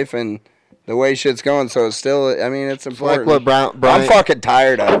your life and the way shit's going, so it's still, I mean, it's important. like what Brian, I'm fucking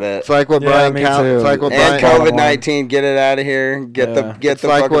tired of it. It's like what Brian Callen. It's like what and Brian, COVID-19, get it out of here. Get the it's fucking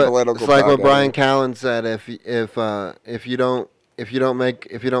like what, political. It's like talk what out Brian of it. Callen said. If you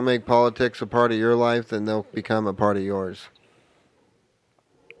don't make politics a part of your life, then they'll become a part of yours.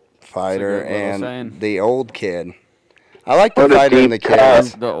 Fighter That's a good little and saying. the old kid. I like the What a fighter and the deep kid. cut.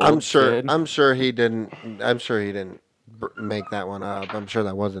 The old I'm sure. kid. I'm sure he didn't. I'm sure he didn't make that one up. I'm sure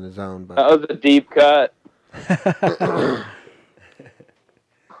that wasn't his own. But That was a deep cut.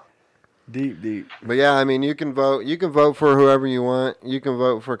 Deep. But yeah, I mean, you can vote. You can vote for whoever you want. You can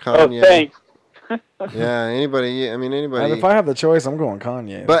vote for Oh, Kanye. thanks. Yeah, anybody. I mean, anybody. If I have the choice, I'm going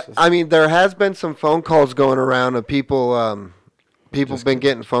Kanye. But It's just- I mean, there has been some phone calls going around of people. People been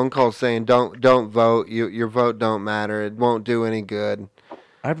getting phone calls saying, "Don't vote. Your vote don't matter. It won't do any good."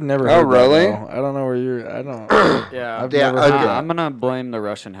 I've never. Oh, heard that, really? though. I don't know where you're. I don't. Yeah, I've Yeah, never heard okay. that. I'm gonna blame the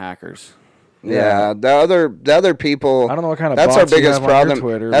Russian hackers. Yeah, the other people. I don't know what kind of That's our bots you biggest have on your problem.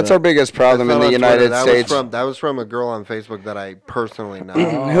 Twitter, That's but- our biggest problem That's in not the on Twitter. United That States. that was from a girl on Facebook that I personally know.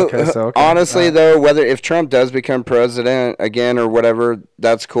 Oh, okay, so, okay. Honestly, Alright. though, whether if Trump does become president again or whatever,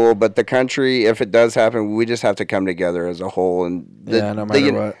 that's cool. But the country, if it does happen, we just have to come together as a whole. And No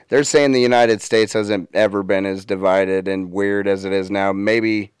matter what. they're saying the United States hasn't ever been as divided and weird as it is now.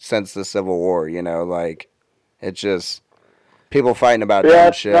 Maybe since the Civil War, like it's just people fighting about Yeah, dumb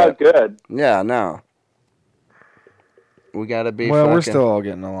it's shit. not good. Yeah, no. We gotta be. Well, we're fucking- still all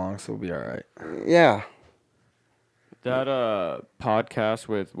getting along, so we'll be all right. Yeah. That podcast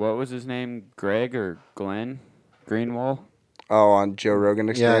with what was his name, Greg or Glenn Greenwald? Oh, on Joe Rogan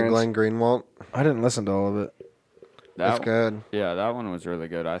Experience. Yeah, Glenn Greenwald. I didn't listen to all of it. That's good. Yeah, that one was really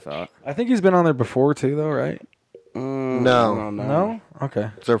good. I thought. I think he's been on there before too, though, right? No. I don't know. No. Okay.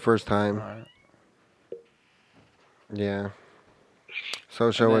 It's our first time. Yeah.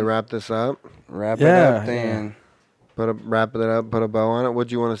 So shall we then- wrap this up? Wrap it Yeah, up, then. Wrap it up. Put a bow on it. What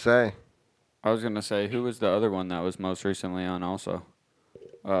do you want to say? I was gonna say, who was the other one that was most recently on also?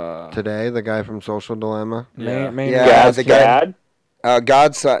 Today, the guy from Social Dilemma. Yeah. Yeah, the guy. Dad?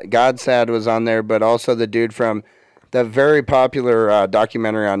 Godsad was on there, but also the dude from the very popular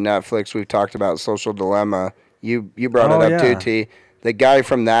documentary on Netflix we've talked about, Social Dilemma. You brought Oh, it up too, yeah. T. The guy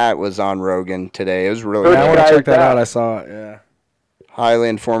from that was on Rogan today. It was really Who Yeah, I the want guy to is check that that? out. I saw it. Yeah. highly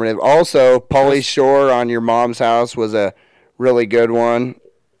informative. Also, Pauly Shore on Your Mom's House was a really good one.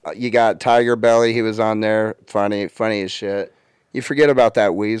 You got Tiger Belly. He was on there. Funny as shit. You forget about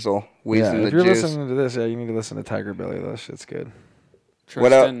that Weasel. Weasel Yeah, the if you're Juice. listening to this, you need to listen to Tiger Belly. That shit's good.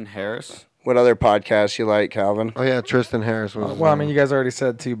 What el- Tristan Harris. What other podcasts you like, Calvin? Oh yeah, Tristan Harris was. Well, I mean, you guys already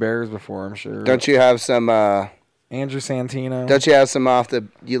said Two Bears before, I'm sure. Don't you have some? Andrew Santino. Don't you have some off the?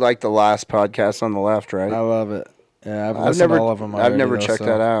 You like the last podcast on the left, right? I love it. Yeah, I've I've listened never. to all of them. I've already, never though, checked so-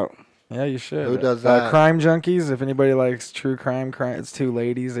 that out. Yeah, you should. Who does that? Crime Junkies. If anybody likes true crime, it's two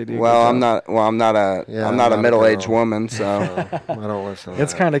ladies. They do. a good Well, I'm job. not. Well, I'm not a. Yeah, I'm not a not a middle-aged girl. woman, so. I don't listen. To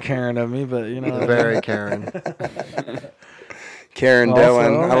It's that. kind of Karen of me, but Very Karen. Karen Also,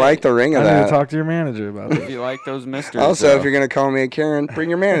 Dillon. I like the ring I of need to that. talk to your manager about If it. you like those mysteries. Also, if you're gonna call me a Karen, bring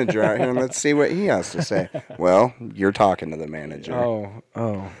your manager out here and let's see what he has to say. Well, you're talking to the manager.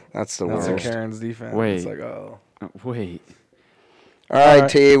 Oh, That's the that's a worst. Karen's defense. Wait. It's like, oh. Wait. All right,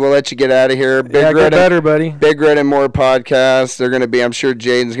 Alright. T. We'll let you get out of here. Big Yeah, Red get and- better, buddy. Big Red and More podcast. They're gonna be. I'm sure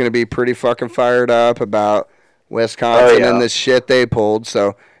Jaden's gonna be pretty fucking fired up about Wisconsin Oh, yeah. and the shit they pulled.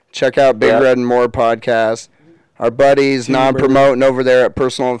 So check out Big Yeah. Red and More podcast. Our buddies non-promoting over there at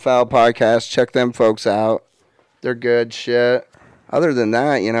Personal and Foul podcast. Check them folks out. They're good shit. Other than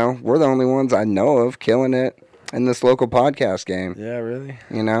that, we're the only ones I know of killing it in this local podcast game. Yeah, really.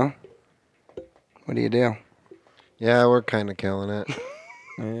 What do you do? Yeah, we're kind of killing it.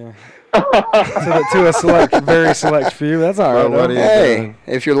 Yeah. to a select, very select few. That's all right. Well, what though. do you Hey,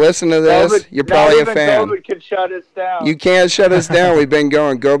 if you're listening to this, COVID, you're probably not a even fan. COVID can shut us down. You can't shut us down. We've been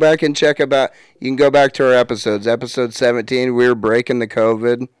going. Go back and check about. You can go back to our episodes. Episode 17, we were breaking the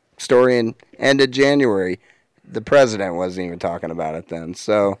COVID story in end of January. The president wasn't even talking about it then.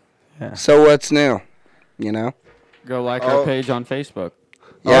 So, Yeah. so what's new? Go like Oh. our page on Facebook.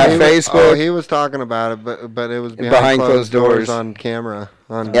 Yeah, he Facebook. he was talking about it, but it was behind, Behind closed closed doors. on camera,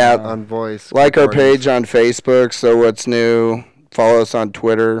 on Yeah. on voice. Like our recordings. page on Facebook. So what's new? Follow us on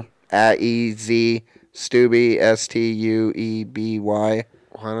Twitter at EZ Stubby STUEBY.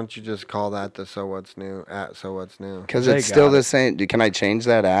 Why don't you just call that the So What's New at So What's New? Because They it's still got the it. same. Can I change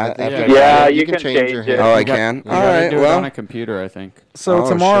that at? I think after- you Yeah, can. you can change it. Oh, I You got- can. You All gotta right. do it on Well, a computer, I think. So Oh,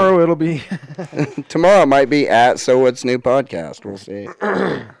 tomorrow it'll be. tomorrow might be at So What's New podcast. We'll see.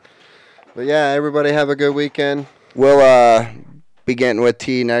 But yeah, everybody have a good weekend. We'll be getting with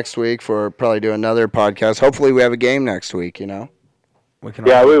T next week for probably do another podcast. Hopefully we have a game next week, you know? We can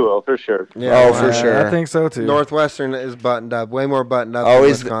Yeah, we will, for sure. Yeah, for sure. I think so too. Northwestern is buttoned up, way more buttoned up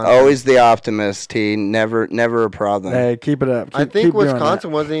Always, than Wisconsin. always the optimist, T. Never a problem. Hey, keep it up. I Keep think doing that.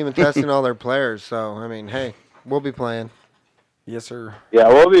 Wisconsin wasn't even testing all their players, so, I mean, hey, we'll be playing. Yes, sir. Yeah,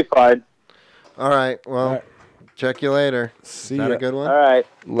 we'll be fine. All right, well, All right. check you later. See Is that ya. a good one? All right.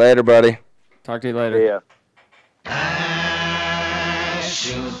 Later, buddy. Talk to you later. See ya.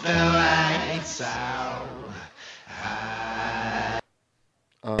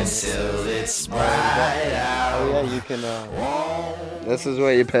 Until it's bright out. Oh, yeah, you can. This is what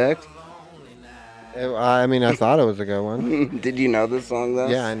you picked? I mean, I thought it was a good one. Did you know this song, though?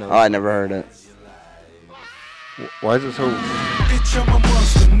 Yeah, I know. Oh, I never heard it. Why is it so.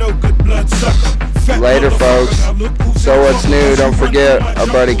 Later, folks. So what's new? Don't forget, our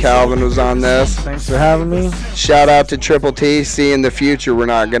buddy Calvin was on this. Thanks for having me. Shout out to Triple T. See you in the future. We're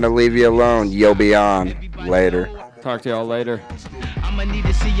not going to leave you alone. You'll be on. Later. Talk to y'all later. I'ma need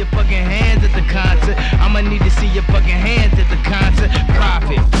to see your fucking hands at the concert. I'ma need to see your fucking hands at the concert.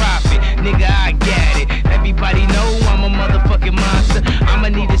 Profit, nigga, I got it. Everybody know I'm a motherfucking monster. I'ma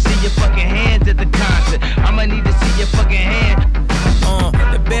need to see your fucking hands at the concert. I'ma need to see your fucking hands.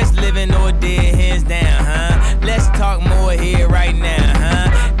 The best living or dead, hands down, huh? Let's talk more here right now,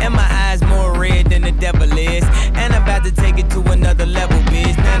 huh? And my eyes more red than the devil is. And I'm about to take it to another level,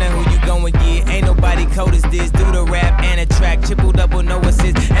 bitch. None of who you gon' get, ain't nobody cold as this. Do the rap and a track, triple double, no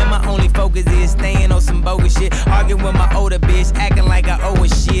assist. And my only focus is staying on some bogus shit. Arguing with my older bitch, acting like I owe her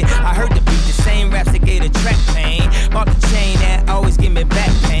shit. I heard the beat, the same raps that gave the track pain. Bought the chain that always give me back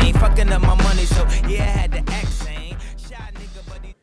pain. Fucking up my money, so yeah, I had to accent.